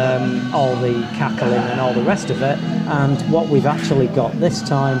and all the cackling and all the rest of it. And what we've actually got this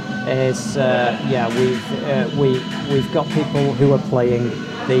time is we've got people who are playing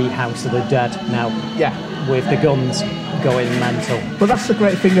the House of the Dead now. Yeah. With the guns going mental. Well, that's the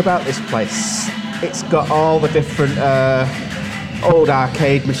great thing about this place. It's got all the different old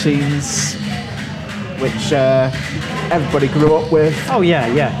arcade machines, which everybody grew up with. Oh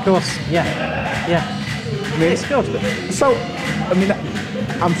yeah, of course, yeah. I mean, it's good. So, I mean,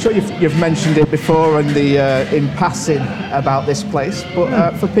 I'm sure you've mentioned it before in passing about this place,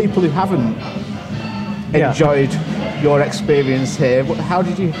 but for people who haven't enjoyed your experience here, how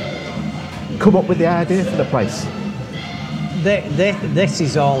did you come up with the idea for the place? This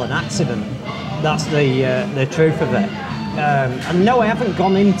is all an accident. That's the truth of it. And no, I haven't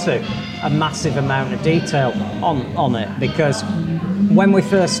gone into a massive amount of detail on it because when we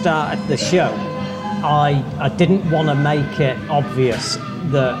first started the show, I didn't want to make it obvious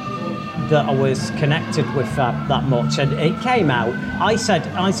that I was connected with Fab that much, and it came out. I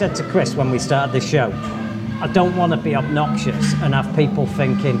said to Chris when we started the show, I don't want to be obnoxious and have people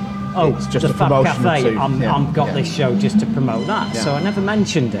thinking, oh, it's just the Fab Cafe, I've got this show just to promote that. Yeah. So I never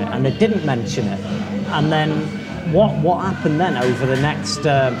mentioned it, and I didn't mention it. And then what happened then over the next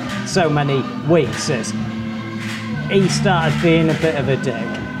so many weeks is he started being a bit of a dick.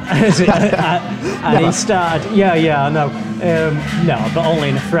 And he started, I know, no, but only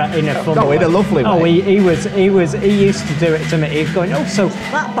in a fun way. No, in a lovely way. Oh, he used to do it to me. He'd go, oh, so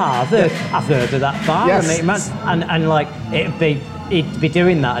that bar, I've heard of that bar, yes. and like he'd be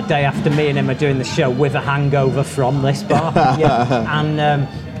doing that a day after me and him are doing the show with a hangover from this bar,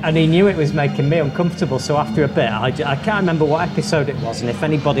 and he knew it was making me uncomfortable. So after a bit, I can't remember what episode it was, and if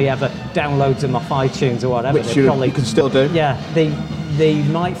anybody ever downloads them off iTunes or whatever, which you can still do. Yeah, they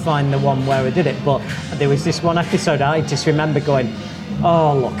might find the one where I did it, but there was this one episode I just remember going,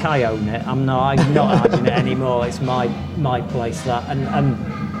 oh look, I own it. I'm not hiding it anymore. It's my place that.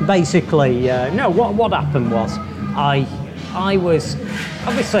 And basically, what happened was I was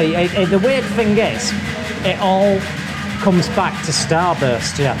obviously the weird thing is it all comes back to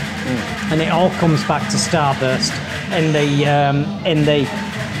Starburst, and it all comes back to Starburst in the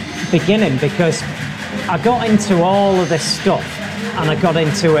beginning because I got into all of this stuff. And I got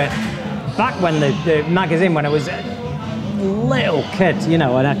into it back when the magazine, when I was a little kid,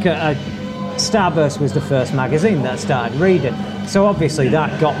 and Starburst was the first magazine that I started reading. So obviously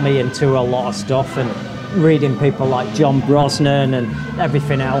that got me into a lot of stuff, and reading people like John Brosnan and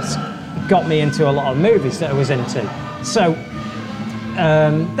everything else got me into a lot of movies that I was into. So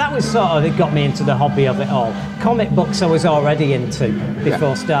that was sort of, it got me into the hobby of it all. Comic books I was already into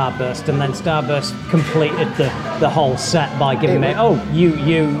before Starburst, and then Starburst completed the whole set by giving me,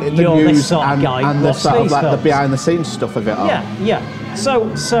 you're this sort of guy. And the sort of like the behind the scenes stuff of it all. Yeah. So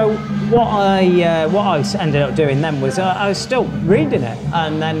what I ended up doing then was I was still reading it,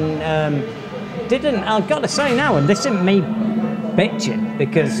 and then I've got to say now, and this isn't me bitching,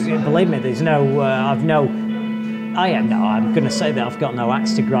 because believe me, there's I'm going to say that I've got no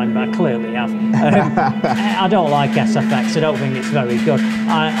axe to grind, but I clearly have. I don't like SFX. I don't think it's very good.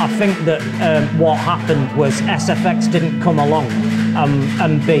 I think that what happened was SFX didn't come along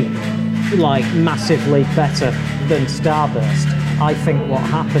and be like massively better than Starburst. I think what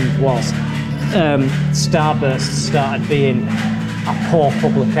happened was Starburst started being a poor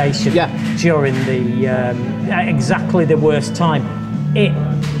publication during the exactly the worst time. It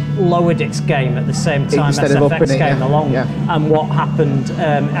lowered its game at the same time SFX came along, and what happened,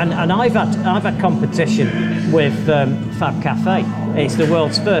 and I've had competition with Fab Cafe It's the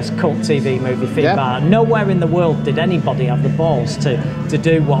world's first cult TV movie theme park. Nowhere in the world did anybody have the balls to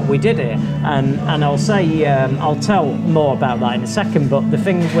do what we did here. And I'll say, I'll tell more about that in a second, but the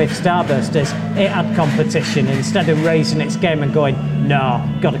thing with Starburst is it had competition. Instead of raising its game and going, no,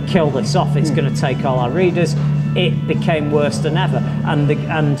 got to kill this off, it's going to take all our readers, it became worse than ever. And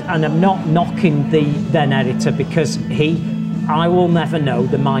I'm not knocking the then editor, because I will never know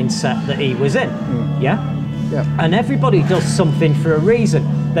the mindset that he was in. Yeah? And everybody does something for a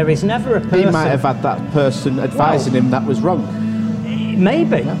reason. There is never a person... He might have had that person advising him that was wrong.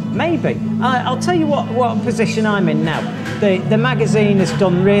 Maybe. I'll tell you what position I'm in now. The magazine has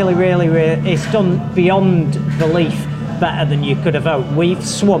done really, it's done beyond belief better than you could have hoped. We've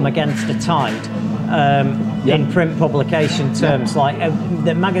swum against the tide. In print publication terms, like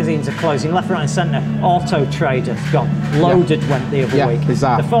the magazines are closing left, right and centre. Auto Trader's gone. Loaded went the other week.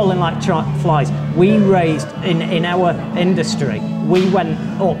 Bizarre. They're falling like flies. We raised, in our industry, we went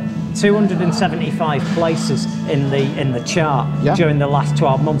up 275 places in the chart during the last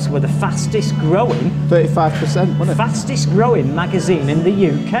 12 months. We're the fastest growing 35%, wasn't it? Fastest growing magazine in the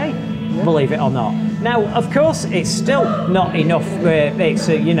UK, believe it or not. Now, of course, it's still not enough. It's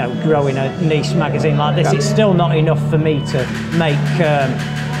growing a niche magazine like this. It's still not enough for me to make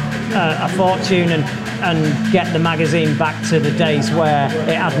a fortune and get the magazine back to the days where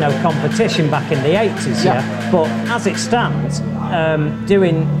it had no competition back in the 80s. But as it stands,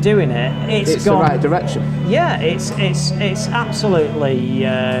 doing it, it's gone the right direction. Yeah, it's absolutely.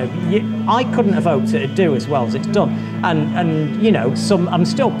 I couldn't have hoped it'd do as well as it's done, and I'm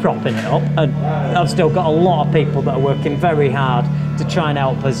still propping it up, and I've still got a lot of people that are working very hard to try and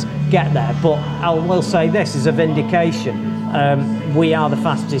help us get there. But I will say this as a vindication: we are the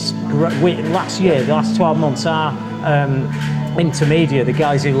fastest. Last year, the last 12 months, our Intermedia, the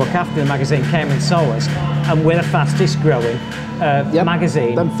guys who look after the magazine, came and saw us, and we're the fastest growing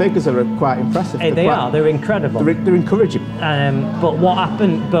magazine. Them figures are quite impressive. They're incredible. They're encouraging. But what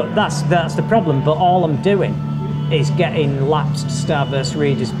happened? But that's the problem. But all I'm doing is getting lapsed Starburst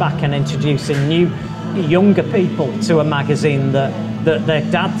readers back and introducing younger people to a magazine that their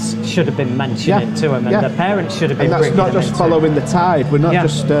dads should have been mentioning to them, and their parents should have been bringing them into. And that's not just following the tide. We're not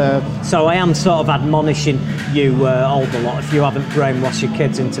just... So I am sort of admonishing you older lot if you haven't brainwashed your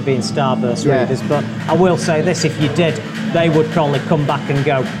kids into being Starburst readers. But I will say this, if you did, they would probably come back and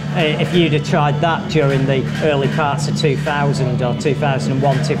go, if you'd have tried that during the early parts of 2000 or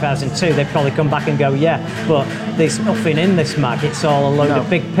 2001, 2002, they'd probably come back and go, but there's nothing in this mag, it's all a load of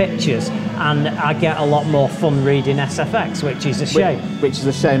big pictures, and I get a lot more fun reading SFX, which is a shame. Which is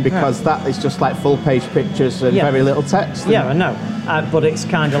a shame, because that is just like full page pictures and very little text. Yeah, I know. But it's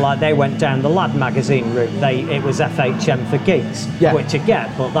kind of like they went down the Lad magazine route. It was FHM for geeks, which I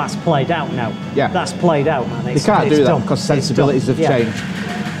get, but that's played out now. That's played out, man. They can't do that because sensibilities have changed.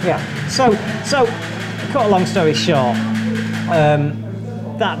 So cut a long story short,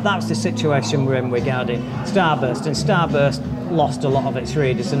 that's the situation we're in regarding Starburst, and Starburst lost a lot of its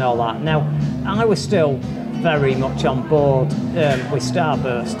readers and all that. Now, I was still very much on board with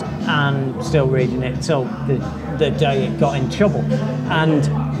Starburst and still reading it till the day it got in trouble. And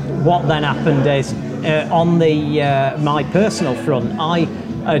what then happened is, on my personal front, I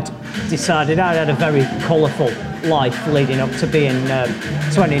had decided I had a very colourful life leading up to being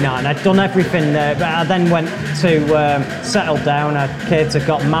 29. I'd done everything. I then went to settle down. I had kids. I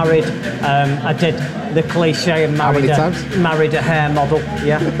got married. I did the cliche and married a hair model.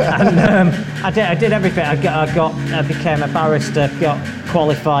 And I did everything. I became a barrister. Got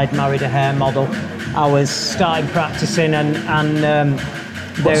qualified. Married a hair model. I was starting practicing and.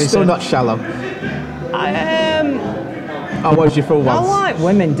 But still not shallow. I was you for once. I like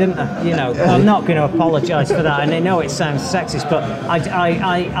women, didn't I? I'm not going to apologise for that, and I know it sounds sexist, but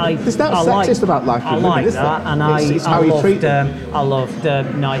There's nothing sexist about liking women. I like that, and it's how you treat them. I loved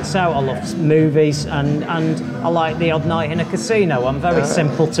nights out. I loved movies, and I like the odd night in a casino. I'm very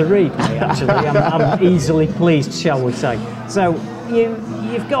simple to read, me, actually. I'm easily pleased, shall we say? So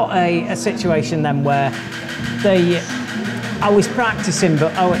you've got a situation then where I was practicing,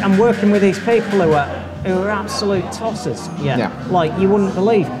 but I'm working with these people who are absolute tossers, like you wouldn't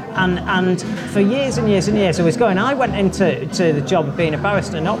believe. And for years and years and years I was going. I went into the job of being a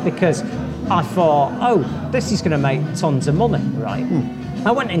barrister not because I thought, this is going to make tons of money, right?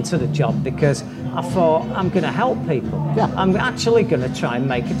 I went into the job because I thought I'm going to help people. Yeah. I'm actually going to try and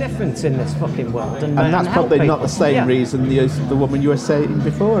make a difference in this fucking world. And that's help probably not people. the same reason the woman you were saying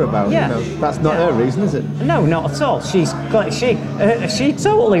before about. Yeah. That's not her reason, is it? No, not at all. She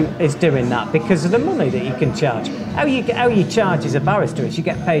totally is doing that because of the money that you can charge. How you charge as a barrister is you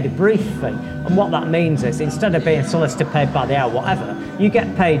get paid a brief fee, and what that means is instead of being solicitor paid by the hour, whatever, you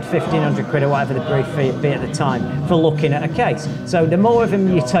get paid 1,500 quid or whatever the brief fee would be at the time for looking at a case. So the more of them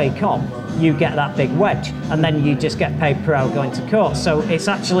you take on, you get that big wedge, and then you just get paid per hour going to court. So it's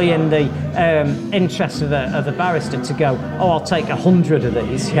actually in the interest of the barrister to go, oh, I'll take 100 of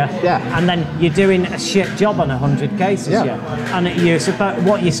these, Yeah. and then you're doing a shit job on 100 cases, Yeah. and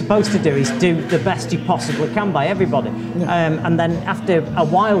what you're supposed to do is do the best you possibly can by everybody. And then after a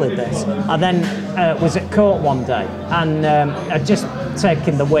while of this, I then was at court one day, and I'd just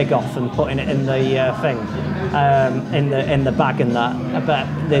taken the wig off and putting it in the thing. In the bag and that. I bet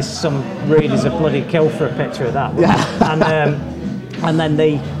there's some readers are bloody kill for a picture of that. Yeah. And then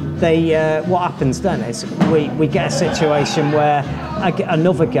what happens then is we get a situation where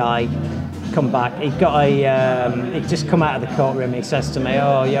another guy come back. He'd just come out of the courtroom. He says to me,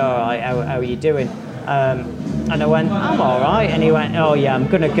 "Oh, you're all right. How are you doing?" And I went, "I'm all right." And he went, "Oh yeah, I'm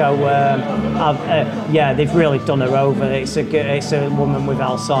gonna go. Yeah, they've really done her over. It's a woman with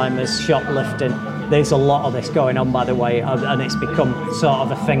Alzheimer's, shoplifting. There's a lot of this going on, by the way, and it's become sort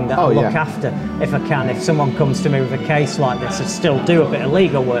of a thing that I look after if I can. If someone comes to me with a case like this, I still do a bit of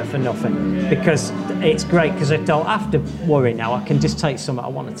legal work for nothing because it's great because I don't have to worry now. I can just take something I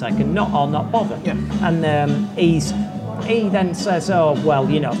want to take and not bother." Yeah. And he then says, "Oh well,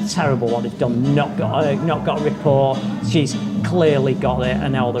 terrible what they've done. Not got a report. She's clearly got it,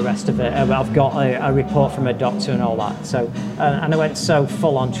 and all the rest of it. I've got a report from a doctor and all that." So, and I went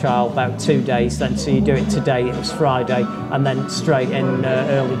full on trial about 2 days. Then, so you do it today. It was Friday, and then straight in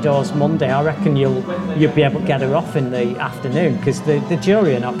early doors Monday. I reckon you'll be able to get her off in the afternoon because the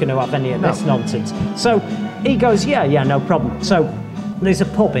jury are not going to have any of this nonsense. So he goes, "Yeah, no problem." So. There's a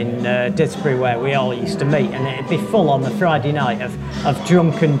pub in Didsbury where we all used to meet, and it'd be full on the Friday night of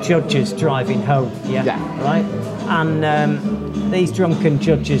drunken judges driving home, right? And these drunken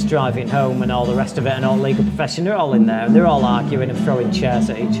judges driving home and all the rest of it, and all legal profession, they're all in there, and they're all arguing and throwing chairs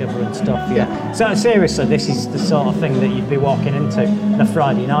at each other and stuff, So seriously, this is the sort of thing that you'd be walking into the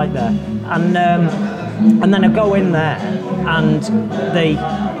Friday night there. And then I go in there, and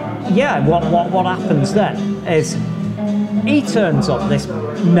what happens then is, he turns up, this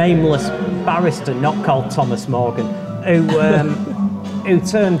nameless barrister, not called Thomas Morgan, who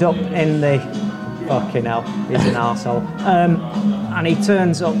turned up in the fucking hell, he's an arsehole. And he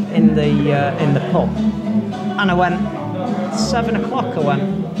turns up in the pub, and I went 7 o'clock. I went,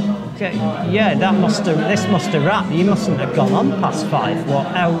 okay, yeah, this must have wrapped. You mustn't have gone on past 5.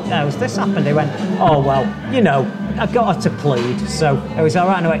 How's this happened? He went, oh well, I got her to plead, so it was all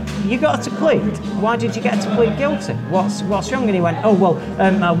right. And I went, you got her to plead? Why did you get her to plead guilty? What's wrong? And he went, oh well,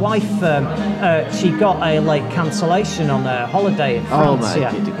 my wife, she got a late cancellation on her holiday in France. Oh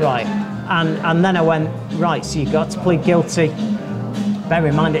my God. Right. And then I went, right, so you got to plead guilty. Bear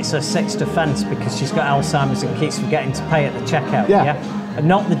in mind it's her 6th offence because she's got Alzheimer's and keeps forgetting to pay at the checkout. Yeah. And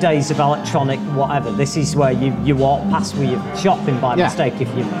not the days of electronic whatever. This is where you walk past with your shopping by mistake if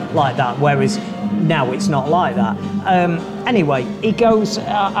you like that. Whereas now it's not like that. Anyway, he goes,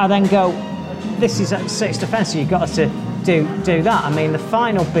 I then go, this is a 6th offence, so you've got to do that. I mean, the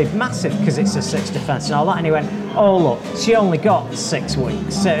fine will be massive because it's a 6th offence and all that. And he went, oh look, she only got 6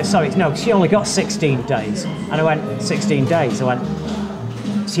 weeks. She only got 16 days. And I went, 16 days? I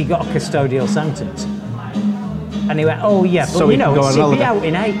went, she got a custodial sentence. And he went, oh yeah, but so she'd be out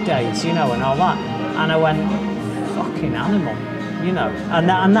in 8 days, and all that. And I went, fucking animal,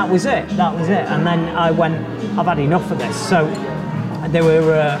 and that was it. And then I went, I've had enough of this. So there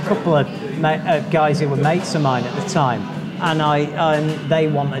were a couple of guys who were mates of mine at the time, and they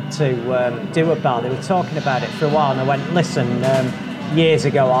wanted to do a bar. They were talking about it for a while, and I went, listen, years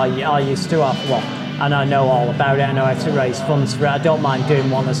ago I used to have one, and I know all about it. I know how to raise funds for it. I don't mind doing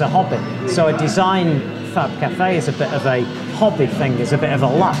one as a hobby. So I designed Fab Cafe as a bit of a hobby thing, as a bit of a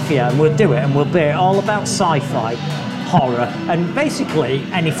laugh, and we'll do it, and we'll be all about sci-fi, horror, and basically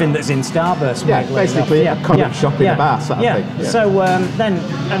anything that's in Starburst. Yeah, basically a comic shop in a bar sort of thing. Yeah. So then,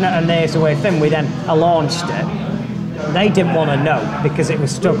 and there's the way thing, I launched it. They didn't want to know because it was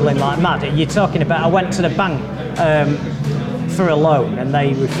struggling like mad. You're talking about, I went to the bank for a loan and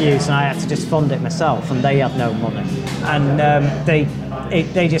they refused, and I had to just fund it myself, and they had no money. And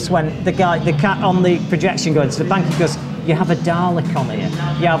they just went, the cat on the projection going to the bank, he goes, You have a Dalek on it.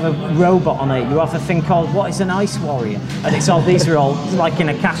 You have a robot on it. You have a thing called, what is an Ice Warrior? And it's all, these are all like in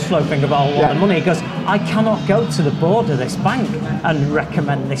a cash flow thing about a lot of money. He goes, I cannot go to the board of this bank and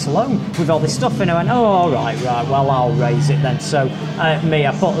recommend this loan with all this stuff. And I went, oh, all right, well, I'll raise it then. So I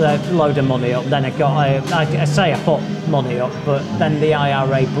put a load of money up. Then I say I put money up, but then the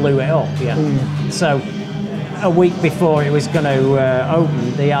IRA blew it up. Yeah. So a week before it was going to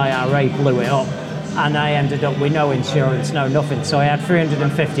open, the IRA blew it up. And I ended up with no insurance, no nothing. So I had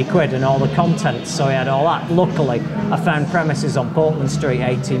 350 quid and all the contents. So I had all that. Luckily, I found premises on Portland Street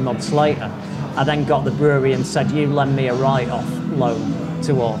 18 months later. I then got the brewery and said, you lend me a write-off loan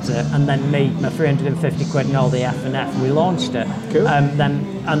towards it. And then my 350 quid and all the F&F, we launched it. Cool. And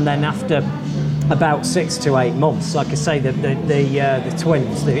then after about 6 to 8 months, like I say, the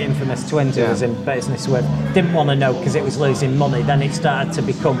twins, the infamous twins who I was in business with, didn't want to know because it was losing money. Then it started to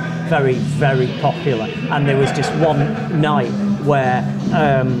become very, very popular. And there was just one night where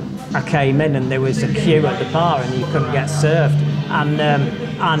I came in and there was a queue at the bar and you couldn't get served. And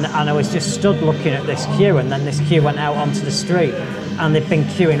I was just stood looking at this queue, and then this queue went out onto the street. And they've been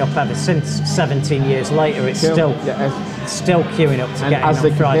queuing up ever since. 17 years later, it's still queuing up to get in on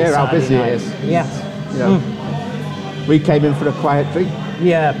Friday, hear how Saturday busy night. it is. Yeah. You know, we came in for a quiet drink.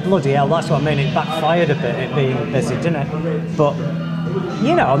 Yeah, bloody hell, that's what I mean. It backfired a bit, it being busy, didn't it? But,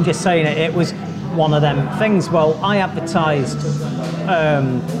 you know, I'm just saying it was one of them things. Well, I advertised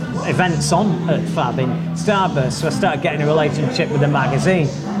events on at Fab in Starburst, so I started getting a relationship with the magazine.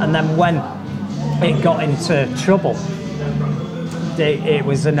 And then when it got into trouble, it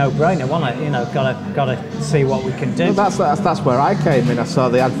was a no-brainer, wasn't it? You know, gotta see what we can do. Well, that's where I came in. I saw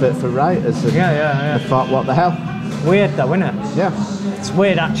the advert for writers, and I thought, what the hell? Weird though, isn't it? Yeah. It's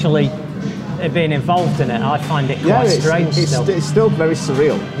weird actually being involved in it. I find it quite strange still. It's still very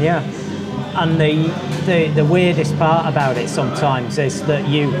surreal. Yeah. And the weirdest part about it sometimes is that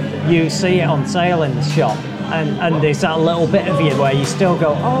you see it on sale in the shop. And there's that little bit of you where you still go,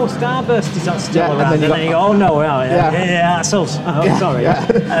 oh, Starburst is not still around, and then you go, oh no, that's us. Oh, sorry. Yeah.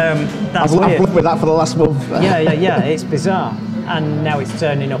 That's weird. I've lived with that for the last month. yeah, it's bizarre. And now it's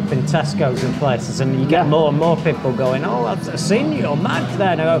turning up in Tesco's and places, and you get more and more people going, oh, I've seen your mag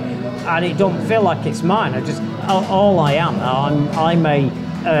there, and it don't feel like it's mine. All I am,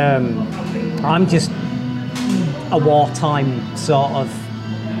 I'm just a wartime sort of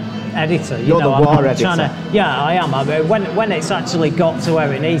editor. You're the war editor. I am. I mean, when it's actually got to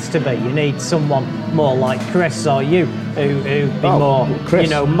where it needs to be, you need someone more like Chris or you who'd be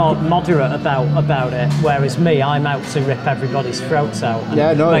more moderate about it. Whereas me, I'm out to rip everybody's throats out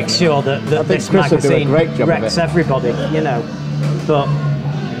and make sure that this magazine wrecks everybody. You know, but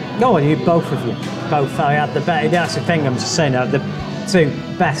go on, both of you. I had the better. That's the thing. I'm just saying. The two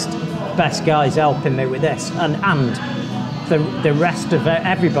best guys helping me with this, and the rest of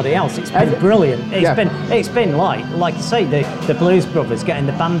everybody else. It's been brilliant. It's been like you say, the Blues Brothers getting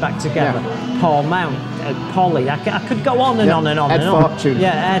the band back together. Paul Mount, Polly. I could go on and on and on. Ed Fortune.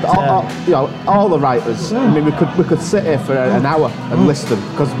 Yeah, Ed. All the writers. I mean, we could sit here for an hour and list them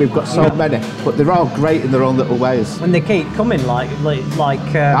because we've got so many. But they're all great in their own little ways. And they keep coming like. But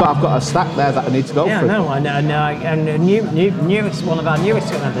I've got a stack there that I need to go through. Yeah, no, and the newest one of our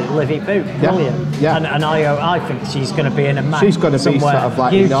newest, Livy Boot, brilliant. Yeah. And I think she's going to be in a mag. She's going to be sort of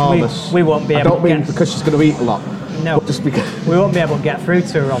like huge. enormous. We won't be able. I don't mean because she's going to eat a lot. No, just because we won't be able to get through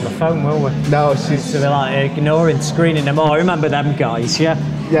to her on the phone, will we? No, she's so we're like ignoring, screening them all. Remember them guys? Yeah.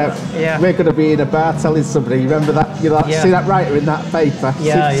 We're going to be in a bar telling somebody. Remember that? See that writer in that paper?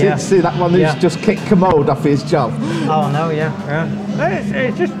 See that one who's just kicked Commode off his job? Oh no,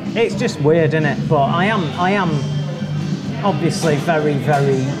 It's just weird, isn't it? But I am obviously very,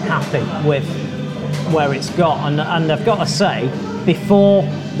 very happy with where it's got, and I've got to say, before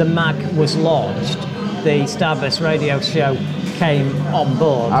the mag was launched, the Starburst radio show came on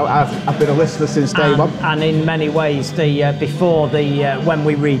board. I've been a listener since day one. And in many ways, before when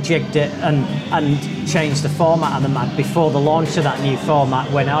we rejigged it and changed the format of the mag, before the launch of that new format,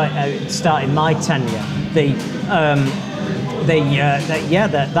 when I started my tenure,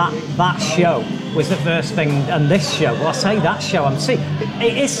 that show was the first thing, and this show. Well, I say that show. I'm saying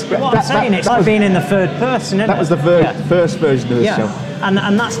it's what I'm saying. It's like being in the third person. Isn't that was the first version of the show.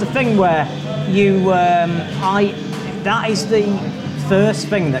 And that's the thing where that is the first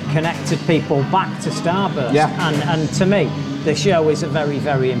thing that connected people back to Starburst. Yeah. And to me, the show is a very,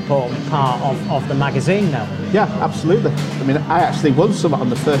 very important part of the magazine now. Yeah, absolutely. I mean, I actually won something on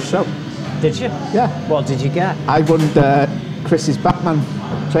the first show. Did you? Yeah. What did you get? I won Chris's Batman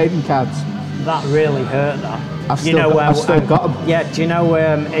trading cards. That really hurt. That. I've still got them. Yeah. Do you know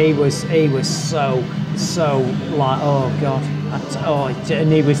he was so so like, oh God,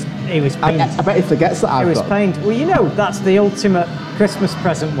 and he was pained. I bet he forgets that I've He was got. pained. Well, you know, that's the ultimate Christmas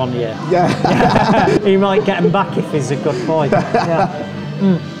present one year. Yeah. He might get him back if he's a good boy. Yeah.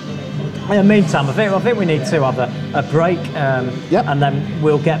 In the meantime, I think we need to have a break, Yep. and then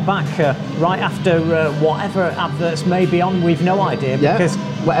we'll get back right after whatever adverts may be on. We've no idea Yeah. because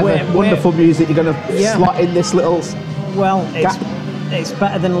Whatever wonderful music you're going to Yeah. slot in this little. Well, it's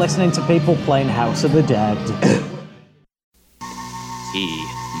better than listening to people playing House of the Dead. He,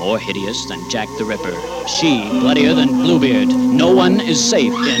 more hideous than Jack the Ripper. She, bloodier than Bluebeard. No one is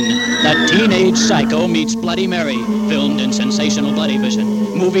safe in The Teenage Psycho Meets Bloody Mary, filmed in sensational bloody vision.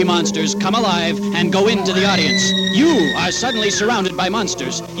 Movie monsters come alive and go into the audience. You are suddenly surrounded by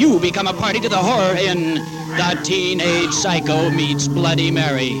monsters. You become a party to the horror in The Teenage Psycho Meets Bloody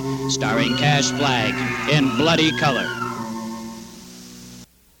Mary, starring Cash Flag in bloody color.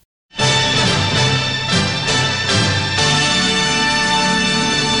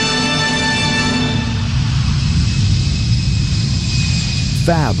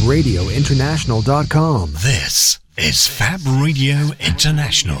 FabRadioInternational.com. This is Fab Radio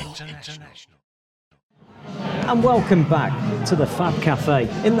International. And welcome back to the Fab Cafe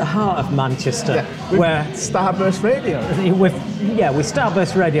in the heart of Manchester, where Starburst Radio. with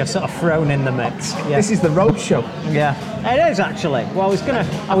Starburst Radio sort of thrown in the mix. Yeah. This is the road show. Yeah, it is actually. Well, I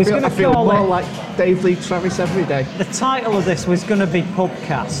I feel call more it. like Dave Lee Travis every day. The title of this was going to be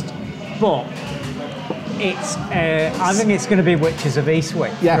Pubcast, but it's. I think it's going to be Witches of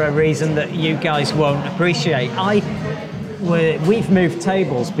Eastwick for a reason that you guys won't appreciate. We've moved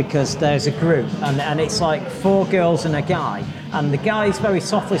tables because there's a group, and it's like 4 girls and a guy, and the guy's very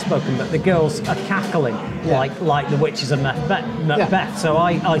softly spoken, but the girls are cackling like the Witches of Macbeth. Yeah. So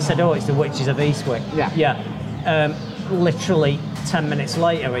I said, oh, it's the Witches of Eastwick. Yeah. Literally 10 minutes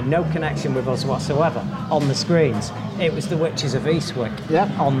later, in no connection with us whatsoever, on the screens, it was the Witches of Eastwick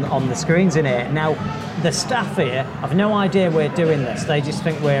on the screens in here. Now, the staff here have no idea we're doing this. They just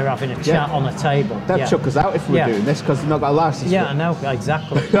think we're having a chat on a table. They'd chuck us out if we were doing this because they've not got a license. Yeah, I know,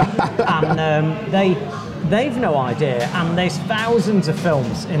 exactly. And they've no idea, and there's thousands of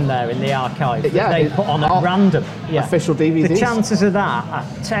films in there in the archive that they put on at random. Yeah. Official DVDs. The chances of that are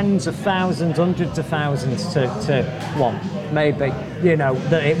tens of thousands, hundreds of thousands to one, maybe,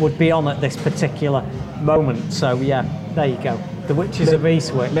 that it would be on at this particular moment. So, yeah, there you go. The Witches of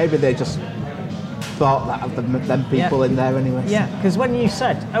Eastwick. Maybe they just thought that of them people in there anyway. Yeah, because when you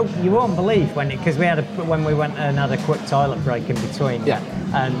said, you won't believe because when we went and had a quick toilet break in between,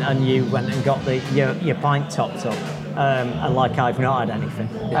 and you went and got your pint topped up, and like I've not had anything.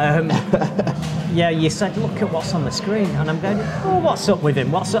 You said, look at what's on the screen, and I'm going, oh, what's up with him?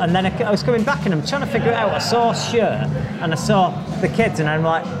 What's up? And then I was coming back and I'm trying to figure it out. I saw a shirt and I saw the kids, and I'm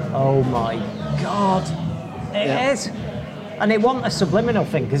like, oh my God, it is. And it wasn't a subliminal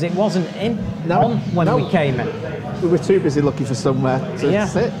thing because it wasn't on when we came in. We were too busy looking for somewhere to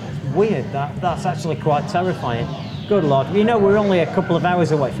sit. Weird. That's actually quite terrifying. Good Lord. We're only a couple of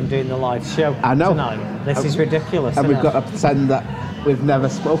hours away from doing the live show tonight. This is ridiculous. And we've got to pretend that we've never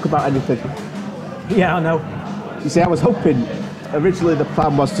spoke about anything. Yeah, I know. You see, I was hoping, originally the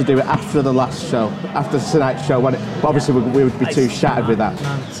plan was to do it after the last show, after tonight's show, but obviously we would be too shattered with that.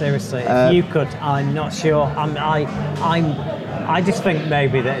 Man, seriously, if you could, I'm not sure. I just think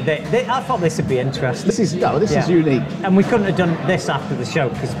maybe that I thought this would be interesting. This is unique. And we couldn't have done this after the show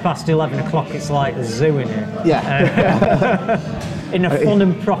because past 11 o'clock it's like a zoo in here. Yeah. In a fun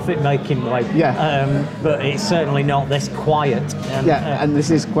and profit-making way. Yeah. But it's certainly not this quiet. And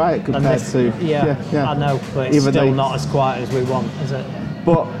this is quiet compared to... Yeah, I know, but it's still not as quiet as we want, is it?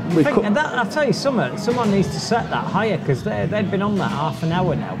 But I'll tell you something, someone needs to set that higher because they've been on that half an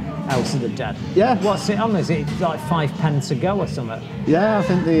hour now, House of the Dead. Yeah. What's it on? Is it like 5 pence a go or something? Yeah, I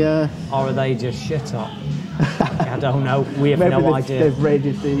think Or are they just shit up? I don't know. We have no idea. They've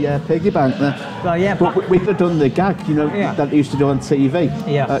raided the piggy bank there. Well, yeah, but we could have done the gag, that they used to do on TV.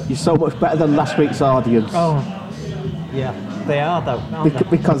 Yeah. You're so much better than last week's audience. Oh, yeah, they are though.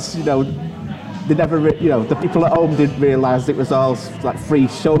 Because they never, the people at home didn't realise it was all like 3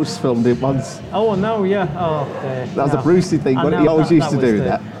 shows filmed in once. Oh no, yeah. Oh, that was a Brucey thing, but he always used to do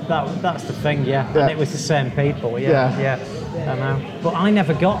that. That's the thing, yeah. And it was the same people, yeah. I know. But I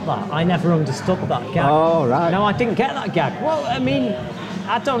never got that. I never understood that gag. Oh, right. No, I didn't get that gag. Well, I mean,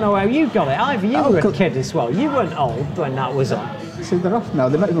 I don't know how you got it. Ivor, you were a kid as well. You weren't old when that was on. See, they're off now.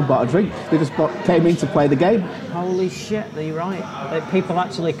 They've not even bought a drink. They just came in to play the game. Holy shit, you're right. People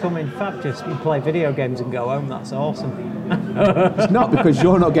actually come in Fab just and play video games and go home. That's awesome. It's not, because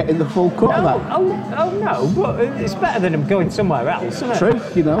you're not getting the full cut of that. Oh no, but it's better than them going somewhere else, isn't it? True,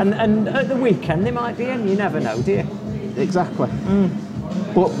 you know. And at the weekend they might be in, you never know, do you? Exactly.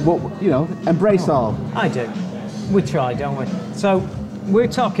 But, you know, embrace all. I do. We try, don't we? So, we were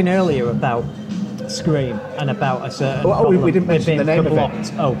talking earlier about Scream and about a certain problem we didn't mention the name blocked.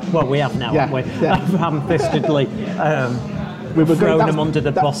 of it. Oh, well, we have now, haven't we? Yeah. Ham-fistedly We were thrown them under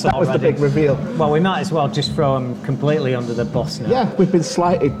the bus that already. was the big reveal. Well, we might as well just throw them completely under the bus now. Yeah, we've been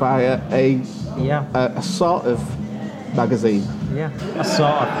slighted by a sort of magazine. Yeah, a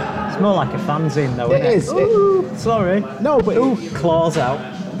sort of. It's more like a fanzine, though, isn't it? It is. Ooh, sorry. No, but claws out.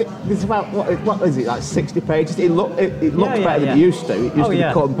 There's about what is it, like 60 pages? It looks better than it used to. It used to be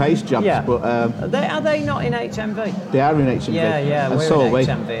cut and paste jobs, but are they not in HMV? They are in HMV. Yeah, and we're so in are we.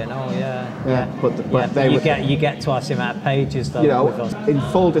 HMV and all. But they you get twice the amount of pages though. You know, with us. in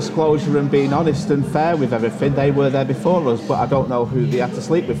full disclosure and being honest and fair with everything, they were there before us, but I don't know who they had to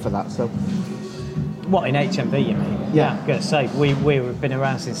sleep with for that. So. What, in HMV you mean? Yeah. I'm going to say, we've been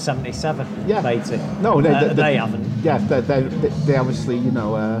around since 77, Yeah. 80. No, they haven't. Yeah, they obviously, you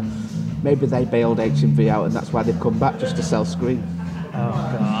know, maybe they bailed HMV out and that's why they've come back just to sell Scream. Oh,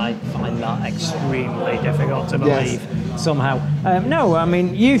 God, I find that extremely difficult to believe somehow. No, I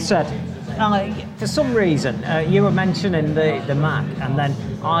mean, you said, for some reason, you were mentioning the Mac, and then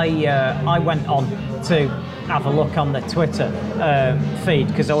I went on to have a look on the Twitter feed,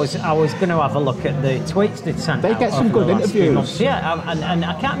 because I was going to have a look at the tweets they'd sent They out get some over the good last few interviews. months. Yeah, and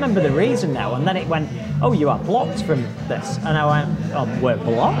I can't remember the reason now, and then it went, oh, you are blocked from this, and I went, oh, we're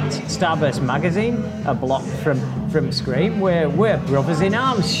blocked? Starburst Magazine are blocked from Scream? We're brothers in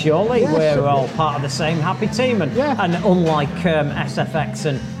arms, surely. Yeah, we're all part of the same happy team, and unlike SFX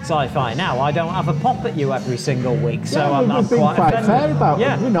and Sci-Fi Now, I don't have a pop at you every single week, so I'm we've been quite offended. fair about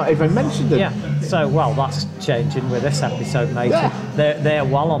it. We've not even mentioned them. Yeah, so, well, that's changing with this episode, mate. Yeah. They're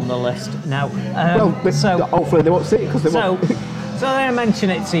well on the list now. Hopefully they won't see it, because they won't. So they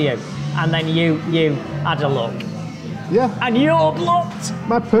mention it to you, and then you had a look. Yeah. And you're blocked.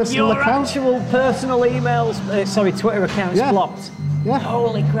 My personal Your account. actual personal emails, Twitter account's blocked. Yeah.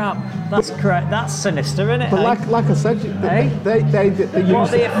 Holy crap, that's correct. That's sinister, isn't it? But like I said, they use. What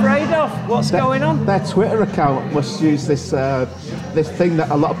are they afraid of? What's going on? Their Twitter account must use this thing that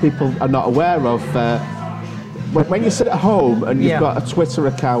a lot of people are not aware of. When you sit at home and you've got a Twitter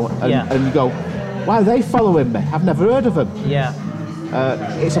account and you go, why are they following me? I've never heard of them. Yeah.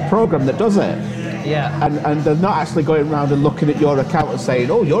 It's a program that does it. Yeah. And they're not actually going around and looking at your account and saying,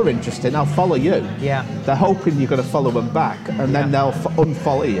 oh, you're interesting, I'll follow you. Yeah. They're hoping you're going to follow them back, and then they'll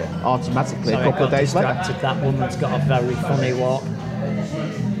unfollow you automatically a couple of days later. That woman's got a very funny walk.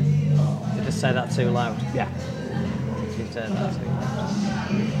 Did I say that too loud? Yeah. She said that too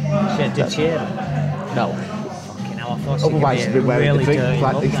loud. Did she hear that? No. Fucking hell, I thought she'd Otherwise give she'd me be a wearing really the drink dirty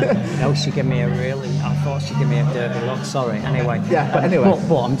look like then. No, she gave me I thought she'd give me a dirty look, sorry. Anyway. Yeah, but anyway.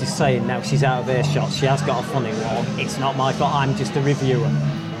 But I'm just saying now, she's out of earshot. She has got a funny walk. It's not my fault, I'm just a reviewer.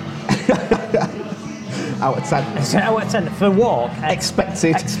 Out of 10. So out of 10 for walk.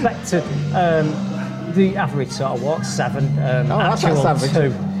 Expected. The average sort of walk, 7. That's actual average.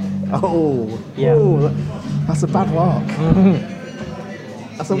 2. Oh. Yeah. Ooh, that's a bad walk.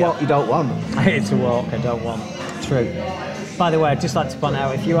 That's a walk you don't want. It's a walk I don't want. True. By the way, I'd just like to point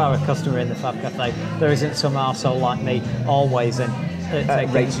out, if you are a customer in the Fab Cafe, there isn't some arsehole like me always in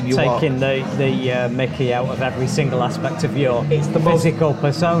taking the Mickey out of every single aspect of your physical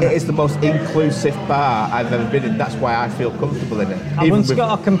persona. It is the most inclusive bar I've ever been in. That's why I feel comfortable in it. I once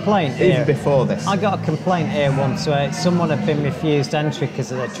got a complaint here. Even before this. I got a complaint here once where someone had been refused entry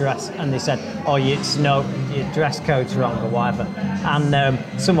because of their dress, and they said, oh, your dress code's wrong or whatever. And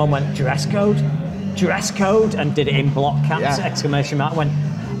someone went, dress code, and did it in block caps, exclamation mark. Went,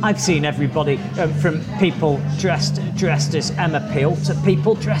 I've seen everybody from people dressed as Emma Peel to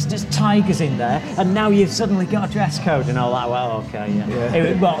people dressed as tigers in there, and now you've suddenly got a dress code and all that. Well, okay,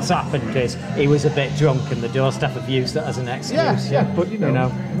 yeah. What's happened is he was a bit drunk, and the doorstep have used that as an excuse. Yeah, but you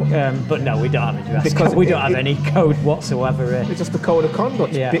know. But no, we don't have a dress code. We don't have any code whatsoever here. It's just the code of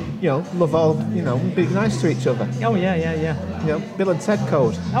conduct. Yeah. Love all. Be nice to each other. Oh yeah. Bill and Ted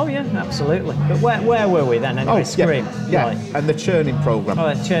code. Oh yeah, absolutely. But where were we then? Anyway, Scream. Yeah. Right. And the churning program.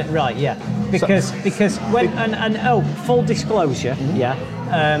 Oh, right, yeah. Because when full disclosure,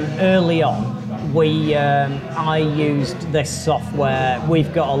 early on, I used this software.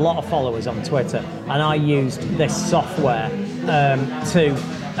 We've got a lot of followers on Twitter, and I used this software to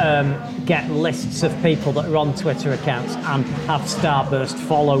get lists of people that are on Twitter accounts and have Starburst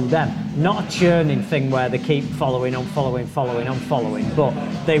follow them. Not a churning thing where they keep following, unfollowing, but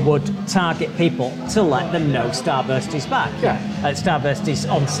they would target people to let them know Starburst is back. Yeah. Starburst is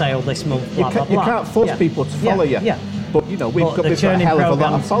on sale this month, blah, blah, blah. You can't force people to follow you. Yeah. But, we've got a hell of a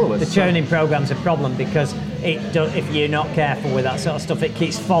lot of followers. The churning program's a problem because if you're not careful with that sort of stuff, it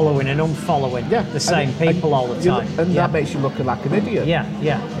keeps following and unfollowing the same people all the time. And that makes you look like an idiot.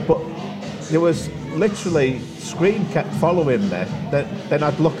 Yeah. But there was literally, Screen kept following me. Then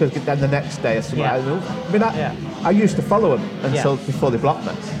I'd look again the next day or something. I used to follow them until before they blocked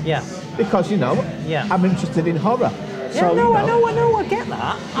me. Yeah. Because, I'm interested in horror. Yeah, so, I know, I get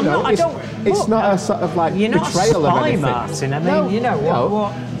that. It's not a sort of like betrayal of anything. Martin. I mean,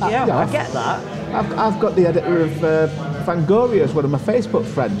 I get that. I've got the editor of Fangoria as one of my Facebook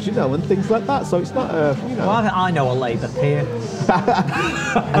friends, and things like that. So it's not a, Well, I know a Labour peer.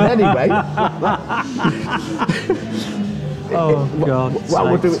 And anyway. Oh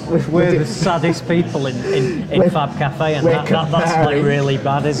God! We're the saddest people in Fab Cafe, and that's like really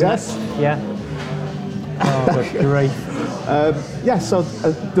bad, isn't it? Yeah. Oh, good grief. So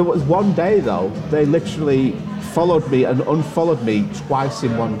there was one day though, they literally followed me and unfollowed me twice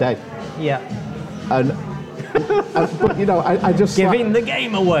in one day. Yeah. But I just giving the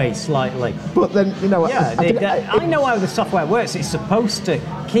game away slightly. But then I know how the software works. It's supposed to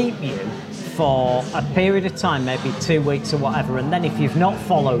keep you for a period of time, maybe 2 weeks or whatever, and then if you've not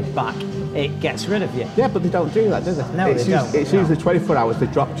followed back, it gets rid of you. Yeah, but they don't do that, do they? No, they don't. It's usually 24 hours they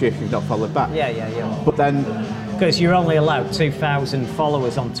dropped you if you've not followed back. Yeah. But then... Because you're only allowed 2,000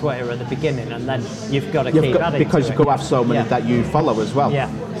 followers on Twitter at the beginning, and then you've got to keep adding because to you've got to have so many that you follow as well. Yeah.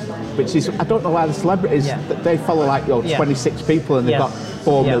 Which is, I don't know why the celebrities, they follow 26 people and they've got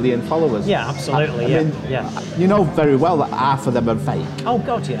 4 million followers. Yeah, absolutely. I mean, you know very well that half of them are fake. Oh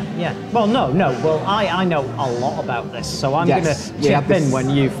God, yeah. Well, no. Well, I know a lot about this, so I'm going to chip in when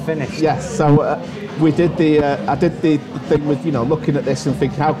you've finished. Yes. So we did I did the thing with looking at this and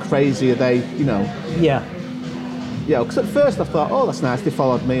thinking how crazy are they? Yeah. Because at first I thought, oh, that's nice, they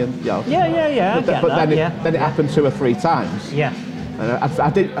followed me, and Yeah. But then it happened 2 or 3 times. Yeah. And I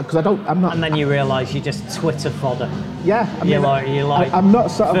did because I'm not. And then you realise you just Twitter fodder. Yeah, you're like I'm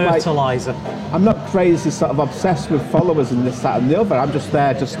not sort of fertiliser. I'm not crazy, sort of obsessed with followers and this, that, and the other. I'm just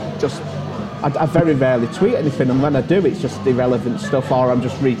there, I very rarely tweet anything, and when I do, it's just irrelevant stuff, or I'm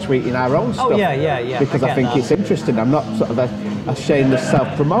just retweeting our own stuff. Oh yeah. Because I think it's interesting. I'm not sort of a shameless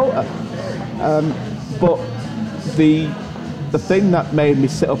self-promoter. But the thing that made me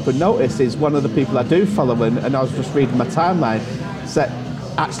sit up and notice is one of the people I do follow, and I was just reading my timeline,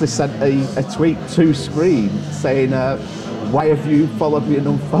 actually sent a tweet to Screen saying, why have you followed me and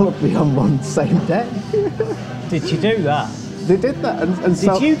unfollowed me on one same day? Did you do that? They did that. And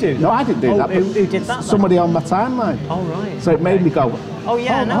did you do that? No, I didn't do that. Who did that? Somebody on my timeline. Oh, right. So it made me go, oh,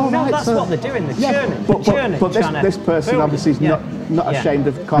 yeah, that's what they're doing, churning. But this person obviously is not ashamed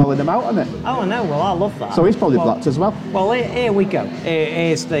of calling them out on it. Oh, no, well, I love that. So he's probably blocked as well. Well, here we go.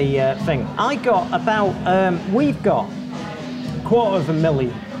 Here's the thing. I got about, we've got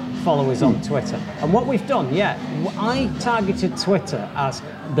 250,000 followers on Twitter. And what we've done, I targeted Twitter as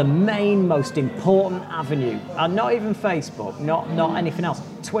the main, most important avenue, and not even Facebook, not anything else.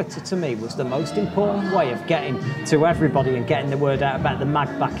 Twitter to me was the most important way of getting to everybody and getting the word out about the mag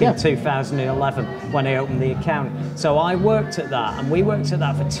back in 2011 when I opened the account. So I worked at that, and we worked at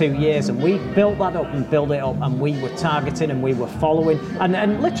that for 2 years, and we built that up and built it up, and we were targeting and we were following,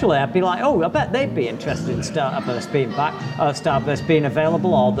 and literally I'd be like, oh, I bet they'd be interested in Starburst being back, Starburst being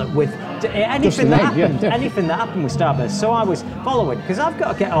available, or that with anything that happened with Starburst. So I was following, because I've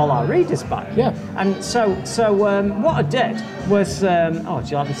got to get all our readers back. Yeah. And so what I did was, do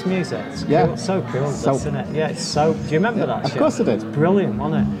you like this music? It's cool. Yeah. So cool, isn't it? Yeah, it's so. Do you remember that show? Of course I did. It's brilliant,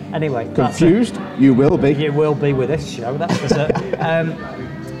 wasn't it? Anyway, confused? You will be. You will be with this show. That's for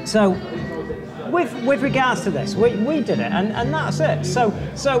certain. So, with regards to this, we did it, and that's it. So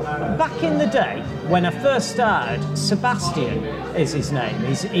back in the day when I first started, Sebastian is his name.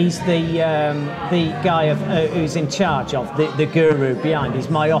 He's the guy who's in charge of the guru behind. He's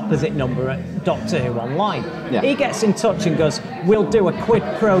my opposite number at Doctor Who Online. Yeah. He gets in touch and goes, "We'll do a quid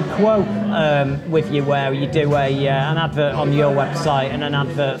pro quo with you, where you do an advert on your website and an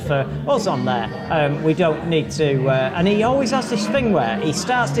advert for us on there. We don't need to." And he always has this thing where he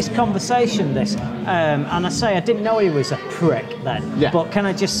starts this conversation. And I say I didn't know he was a prick then. Yeah. But can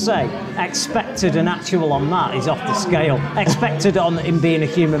I just say, expected an actual on that is off the scale. Expected on him being a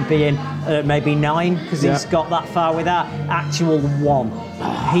human being, maybe 9, because he's got that far with that. Actual 1.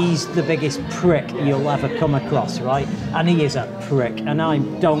 He's the biggest prick you'll ever come across, right? And he is a prick, and I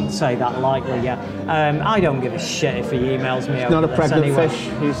don't say that lightly, I don't give a shit if he emails me. He's not a pregnant fish.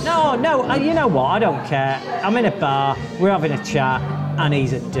 No, you know what? I don't care. I'm in a bar, we're having a chat, and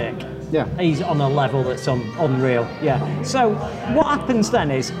he's a dick. Yeah. He's on a level that's unreal. Yeah. So what happens then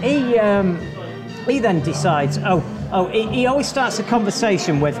is he then decides, he always starts a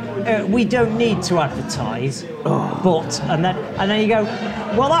conversation with, we don't need to advertise, but, and then you go,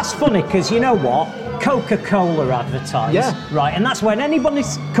 well, that's funny, because you know what? Coca-Cola advertise, right? And that's when anybody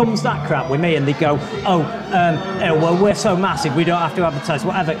comes that crap with me and they go, well, we're so massive, we don't have to advertise,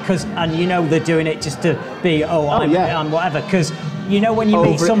 whatever, and you know they're doing it just to be, I'm whatever, because you know when you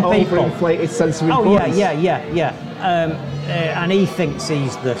meet some people, overinflated sense of importance. And he thinks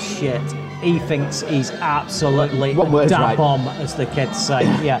he's the shit. He thinks he's absolutely da bomb, as the kids say.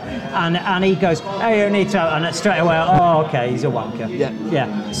 And he goes, hey, you need to, and straight away, okay, he's a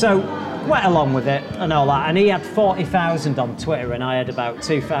wanker. So went along with it and all that, and he had 40,000 on Twitter, and I had about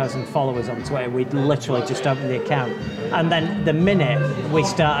 2,000 followers on Twitter. We'd literally just opened the account, and then the minute we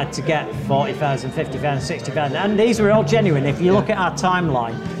started to get 40,000, 50,000, 60,000, and these were all genuine. If you look at our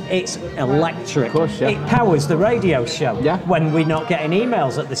timeline, it's electric. Of course, It powers the radio show. When we're not getting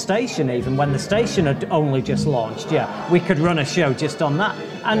emails at the station, even when the station had only just launched, we could run a show just on that.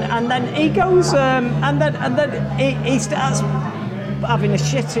 And then he goes, and then he starts having a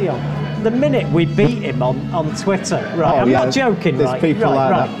shitty on. The minute we beat him on Twitter, right? I'm not joking, there's right? people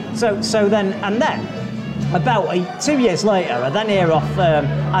like that. So then about 2 years later, I then hear off.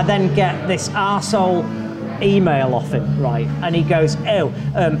 I then get this arsehole email off him, right? And he goes,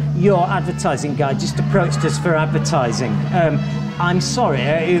 your advertising guy just approached us for advertising. I'm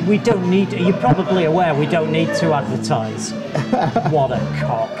sorry, we don't need. You're probably aware we don't need to advertise. What a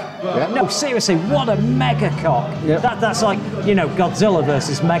cock. No, seriously, what a mega cock. That's like, Godzilla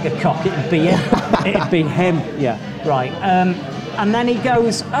versus mega cock. It'd be him. It'd be him. Right. And then he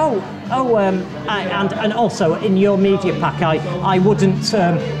goes, and also in your media pack, I wouldn't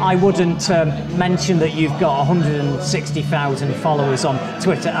mention that you've got 160,000 followers on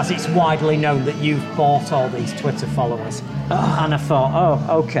Twitter, as it's widely known that you've bought all these Twitter followers. And I thought,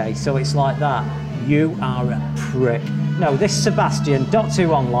 okay, so it's like that. You are a prick. No, this Sebastian, .2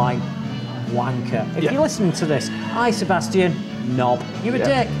 online, wanker. If you're listening to this, hi Sebastian, knob. You're a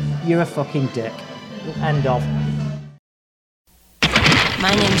dick. You're a fucking dick. End of.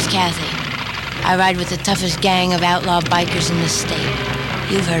 My name's Kathy. I ride with the toughest gang of outlaw bikers in the state.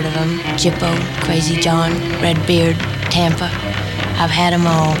 You've heard of them. Jippo, Crazy John, Redbeard, Tampa. I've had them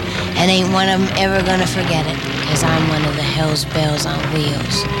all, and ain't one of them ever gonna forget it, because I'm one of the Hell's Bells on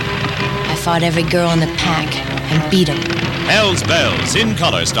wheels. I fought every girl in the pack and beat them. Hell's Bells, in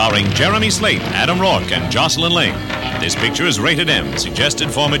color, starring Jeremy Slate, Adam Rourke, and Jocelyn Lane. This picture is rated M, suggested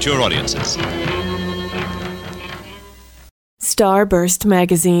for mature audiences. Starburst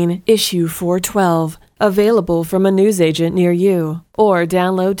Magazine, issue 412, available from a newsagent near you, or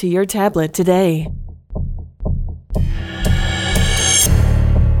download to your tablet today.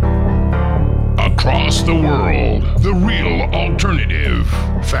 Across the world, the real alternative.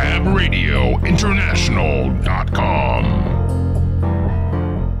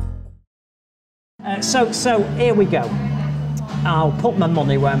 FabRadioInternational.com. So here we go. I'll put my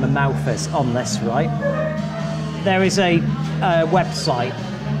money where my mouth is on this, right? There is a website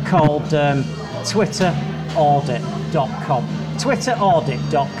called TwitterAudit.com.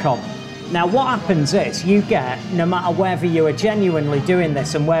 TwitterAudit.com. Now, what happens is you get, no matter whether you are genuinely doing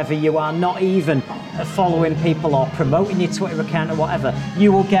this and whether you are not even following people or promoting your Twitter account or whatever,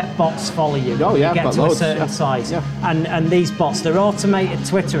 you will get bots follow you. Oh, yeah, you get got to loads, a certain size. Yeah. And these bots, they're automated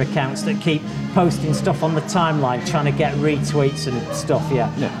Twitter accounts that keep posting stuff on the timeline, trying to get retweets and stuff,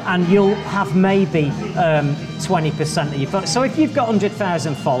 And you'll have maybe 20% of your... So if you've got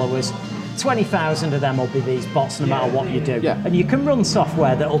 100,000 followers, 20,000 of them will be these bots no matter what you do. And you can run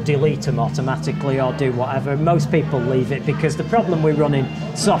software that'll delete them automatically or do whatever. Most people leave it because the problem with running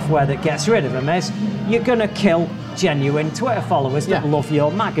software that gets rid of them is you're going to kill genuine Twitter followers that love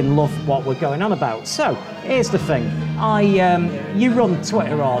your mag and love what we're going on about. So here's the thing. You run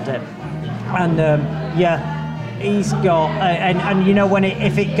Twitter Audit and he's got, and you know when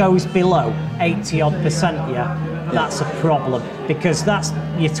if it goes below 80% that's a problem, because that's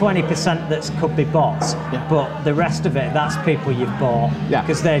your 20% that could be bots, but the rest of it, that's people you've bought,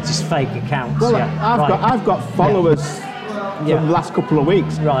 because they're just fake accounts. Well, I've got followers from the last couple of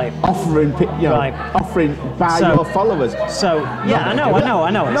weeks, offering by your followers. So yeah, I know.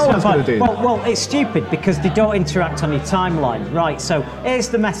 No one's going to do that. Well, it's stupid because they don't interact on your timeline, right? So here's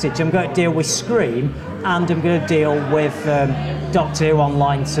the message: I'm going to deal with Scream, and I'm going to deal with Doctor Who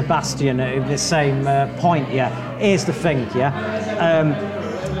Online Sebastian at the same point. Yeah. Here's the thing. Yeah.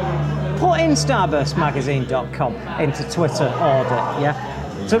 Put in starburstmagazine.com into Twitter audit. Yeah.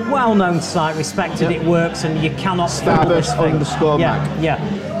 It's a well-known site, respected. It works, and you cannot. Starburst_mag. Yeah.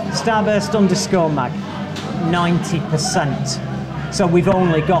 Starburst_mag. 90%. So we've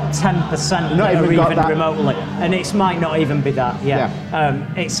only got 10% that are even remotely, and it might not even be that.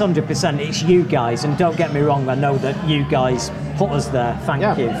 It's 100%. It's you guys, and don't get me wrong. I know that you guys put us there.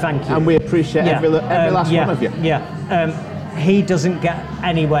 Thank you. And we appreciate every last one of you. He doesn't get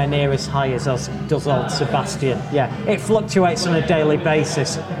anywhere near as high as us does old Sebastian. Yeah, it fluctuates on a daily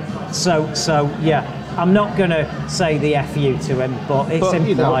basis. So yeah. I'm not going to say the FU to him, but it's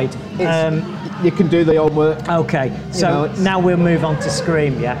implied. You can do the homework. Okay, so now we'll move on to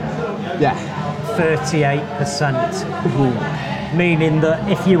Scream, yeah? Yeah. 38%. Ooh. Meaning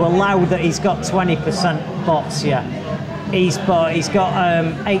that if you allow that he's got 20% bots, he's got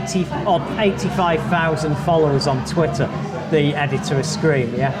 85,000 followers on Twitter, the editor of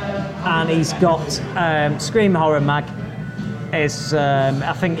Scream, and he's got Scream Horror Mag. Is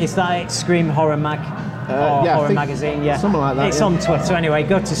I think is that it? Scream Horror Mag or Horror Magazine? Yeah, something like that. It's on Twitter anyway.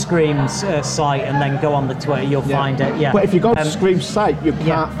 Go to Scream's site and then go on the Twitter. You'll find it. Yeah. But if you go to Scream's site, you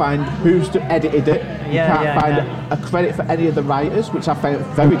can't find who's edited it. You can't find a credit for any of the writers, which I find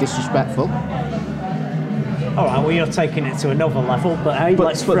very disrespectful. All right, well, you're taking it to another level, but hey,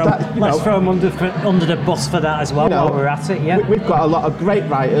 let's throw them under the bus for that as well while we're at it. Yeah, we've got a lot of great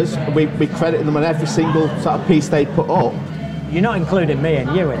writers. We credit them on every single sort of piece they put up. You're not including me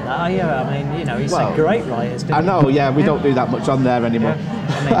and you in that, are you? I mean, you said great writers, didn't you? I know, we don't do that much on there anymore.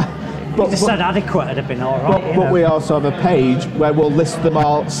 I mean, you just said adequate would have been all right. But we also have a page where we'll list them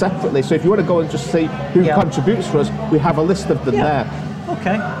all separately. So if you want to go and just see who contributes for us, we have a list of them there.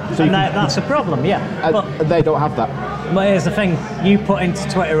 Okay, so that's a problem, but they don't have that. But here's the thing, you put into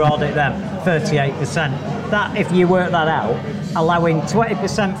Twitter audit them, 38%. That, if you work that out, allowing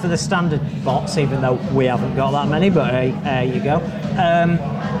 20% for the standard bots, even though we haven't got that many, but there you go.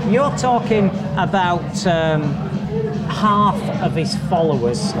 You're talking about half of his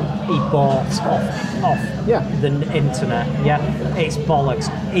followers he bought off the internet. It's bollocks.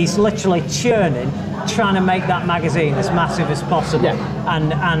 He's literally churning, trying to make that magazine as massive as possible.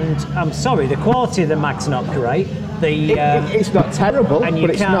 And I'm sorry, the quality of the mag's not great. It's not terrible, but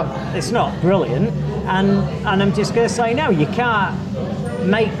it's not brilliant. And I'm just going to say, no, you can't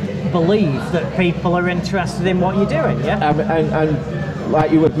make believe that people are interested in what you're doing, and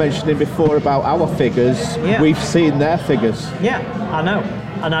like you were mentioning before about our figures, we've seen their figures. Yeah, I know.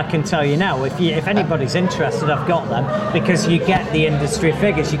 And I can tell you now, if anybody's interested, I've got them, because you get the industry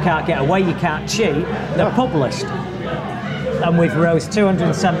figures. You can't get away, you can't cheat. They're published. And we've rose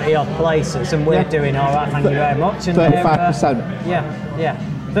 270 odd places, and we're doing all right, thank you very much. And 35%.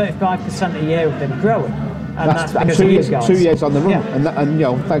 35% a year we've been growing. And that's because of you guys. 2 years on the run, and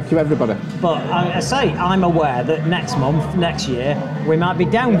thank you everybody. But I say, I'm aware that next year, we might be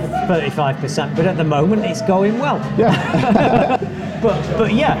down 35%, but at the moment it's going well. But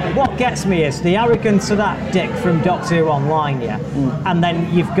what gets me is the arrogance of that dick from Doctor Who Online, and then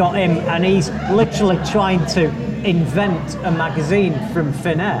you've got him, and he's literally trying to invent a magazine from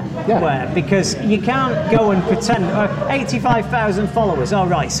thin air, because you can't go and pretend 85,000 followers. All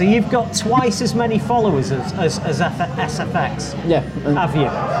right, so you've got twice as many followers as SFX. Have you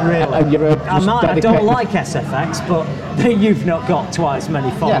really? I don't like SFX, but you've not got twice as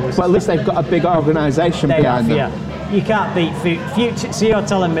many followers. Well, at least they've got a big organisation behind them. You can't beat Future. So you're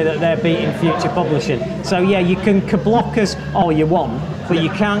telling me that they're beating Future Publishing. So you can kablock us all you want, but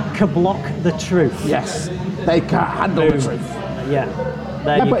you can't kablock the truth. Yes, they can't handle the truth.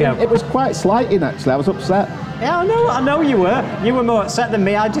 There you go. It was quite slighting, actually. I was upset. Yeah, I know you were. You were more upset than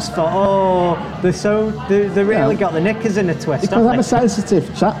me. I just thought, they really got the knickers in a twist. Because I'm a sensitive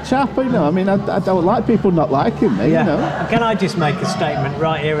chap, I mean, I don't like people not liking me, Can I just make a statement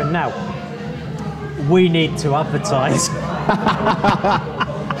right here and now? We need to advertise.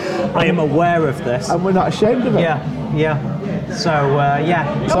 I am aware of this. And we're not ashamed of it. So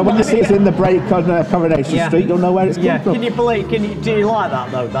when you see us in the break on Coronation Street, you'll know where it's come from. Do you like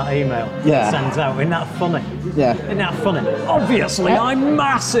that though, that email? It sends out. Isn't that funny? Isn't that funny? Obviously, I'm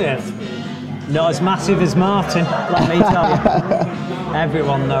massive. Not as massive as Martin, let me tell you.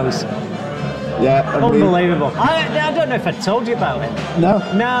 Everyone knows. Yeah. Unbelievable. I don't know if I told you about it. No.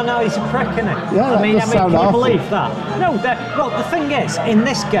 No, he's a prick, isn't he? Yeah, I mean, does sound can you awful. believe that? No, well, the thing is, in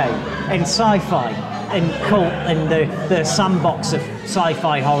this game, in sci-fi, in cult, in the sandbox of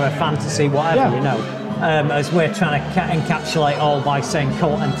sci-fi, horror, fantasy, whatever, you know, as we're trying to encapsulate all by saying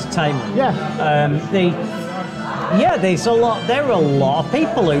cult entertainment. There are a lot of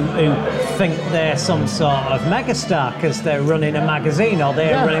people who think they're some sort of megastar because they're running a magazine or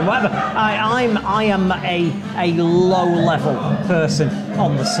they're running whatever. I am a low level person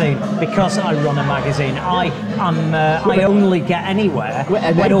on the scene because I run a magazine. I only get anywhere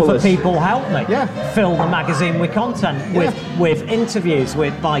when other people help me fill the magazine with content, with interviews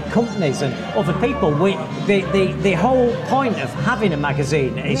by companies and other people. The whole point of having a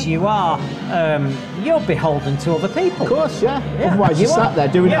magazine is you're beholden to other people. Of course, Otherwise you sat there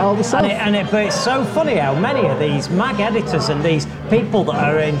doing it all yourself. But it's so funny how many of these mag editors and these people that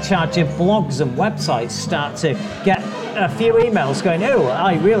are in charge of blogs and websites start to get a few emails going, oh,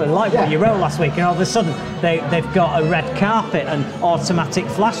 I really like what you wrote last week, and all of a sudden they've got a red carpet and automatic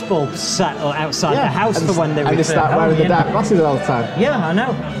flashbulbs set outside the house for when they return home. And they start wearing the dark glasses all the time. Yeah, I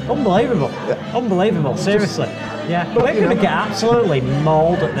know. Unbelievable, seriously. Yeah, but we're going to get absolutely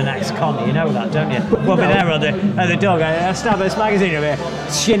mauled at the next con, you know that, don't you? We'll be there at the door going, Starburst magazine over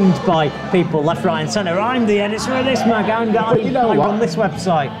here, shinned by people left, right and centre. I'm the editor of this mag, I run this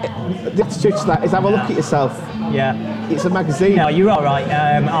website. The attitude to that is have a look at yourself. Yeah. It's a magazine. No, you're all right.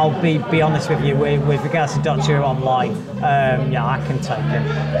 I'll be honest with you, with regards to Doctor Who Online, I can take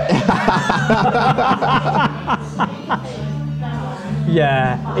it.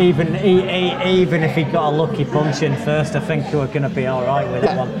 Yeah, even if he got a lucky punch in first, I think we're going to be all right with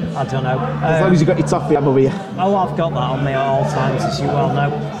that one. I don't know. As long as you've got your toffee hammer with you. Oh, I've got that on me at all times, as you well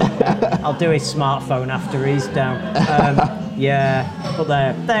know. I'll do his smartphone after he's down. But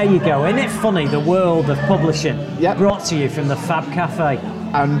there you go. Isn't it funny, the world of publishing? Brought to you from the Fab Cafe.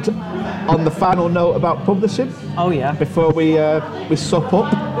 And on the final note about publishing. Oh yeah. Before we sup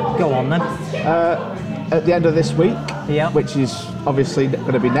up. Go on then. At the end of this week, which is obviously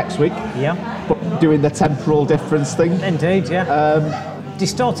going to be next week, but doing the temporal difference thing. Indeed,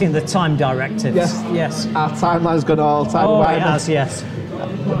 distorting the time directives. Yes. Our timeline's gone all time. Oh, it has, yes.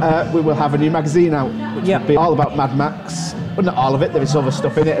 We will have a new magazine out, which will be all about Mad Max. Well, not all of it. There is other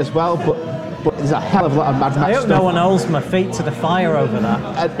stuff in it as well, but there's a hell of a lot of Mad Max stuff. I hope no one holds my feet to the fire over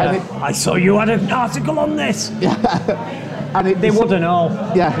that. I saw you had an article on this. And they wouldn't all.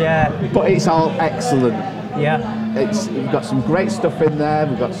 Yeah. But it's all excellent. Yeah. We've got some great stuff in there.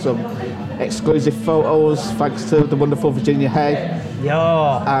 We've got some exclusive photos, thanks to the wonderful Virginia Hay.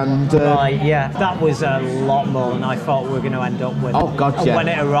 And that was a lot more than I thought we were going to end up with. Oh God, and when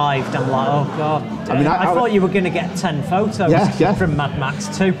it arrived, I'm like, oh God. I mean, I thought you were going to get 10 photos from Mad Max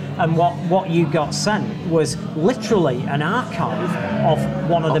 2, and what you got sent was literally an archive of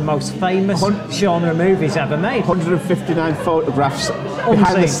one of the most famous genre movies ever made. 159 photographs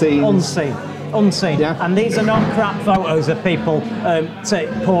behind the scenes. Unseen. And these are not crap photos of people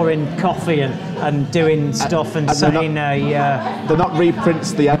pouring coffee and doing stuff and saying they're not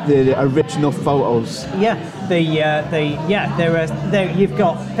reprints. The original photos. You've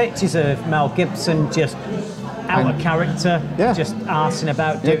got pictures of Mel Gibson just out of character, just arsing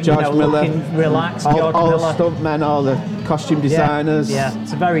about, George Miller, looking relaxed. All the stuntmen, all the costume designers. Yeah,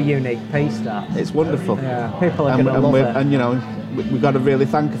 it's a very unique piece. That it's wonderful. Yeah, people are going to love it. And we've got to really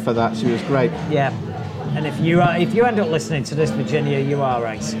thank her for that. She was great. Yeah, and if you end up listening to this, Virginia, you are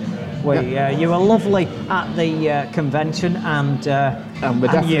ace. You were lovely at the convention, and we're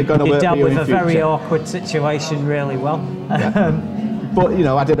definitely going to work with you in future. You dealt with a very awkward situation really well. But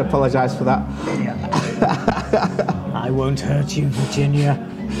I did apologise for that. I won't hurt you, Virginia.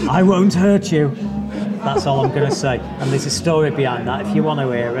 I won't hurt you. That's all I'm going to say. And there's a story behind that. If you want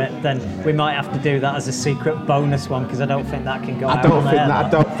to hear it, then we might have to do that as a secret bonus one, because I don't think that can go out on air. I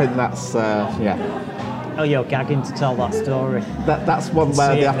don't think that's Oh, you're gagging to tell that story. That's one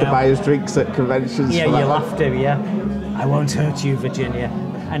where they have to buy us drinks at conventions. Yeah, you'll have to. Yeah. I won't hurt you, Virginia.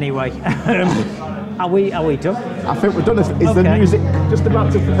 Anyway, are we done? I think we're done. Is the music just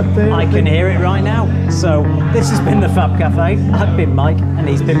about to appear? I can hear it right now. So this has been the Fab Cafe. I've been Mike, and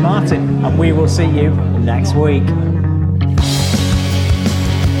he's been Martin, and we will see you next week.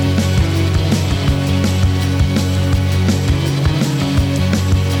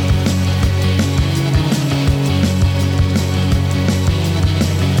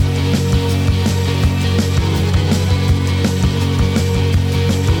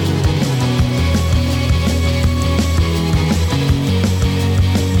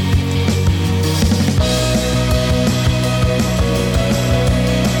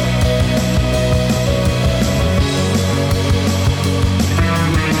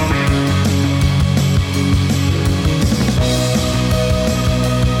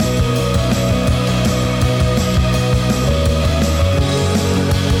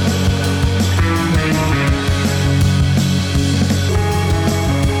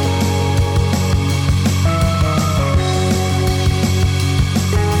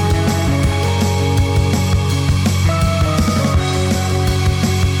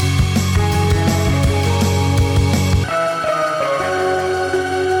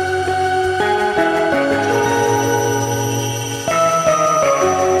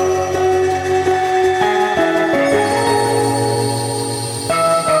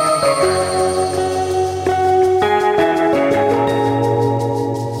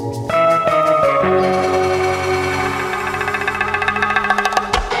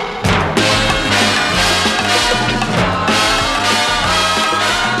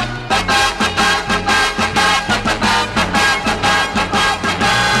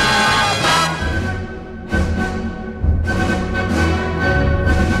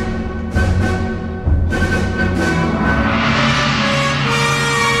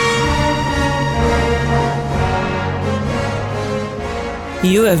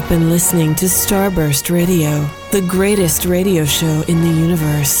 You have been listening to Starburst Radio, the greatest radio show in the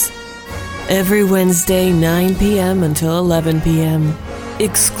universe. Every Wednesday, 9 p.m. until 11 p.m.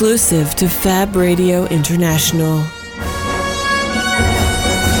 Exclusive to Fab Radio International.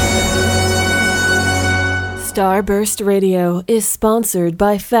 Starburst Radio is sponsored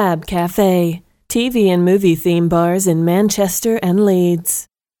by Fab Cafe, TV and movie theme bars in Manchester and Leeds.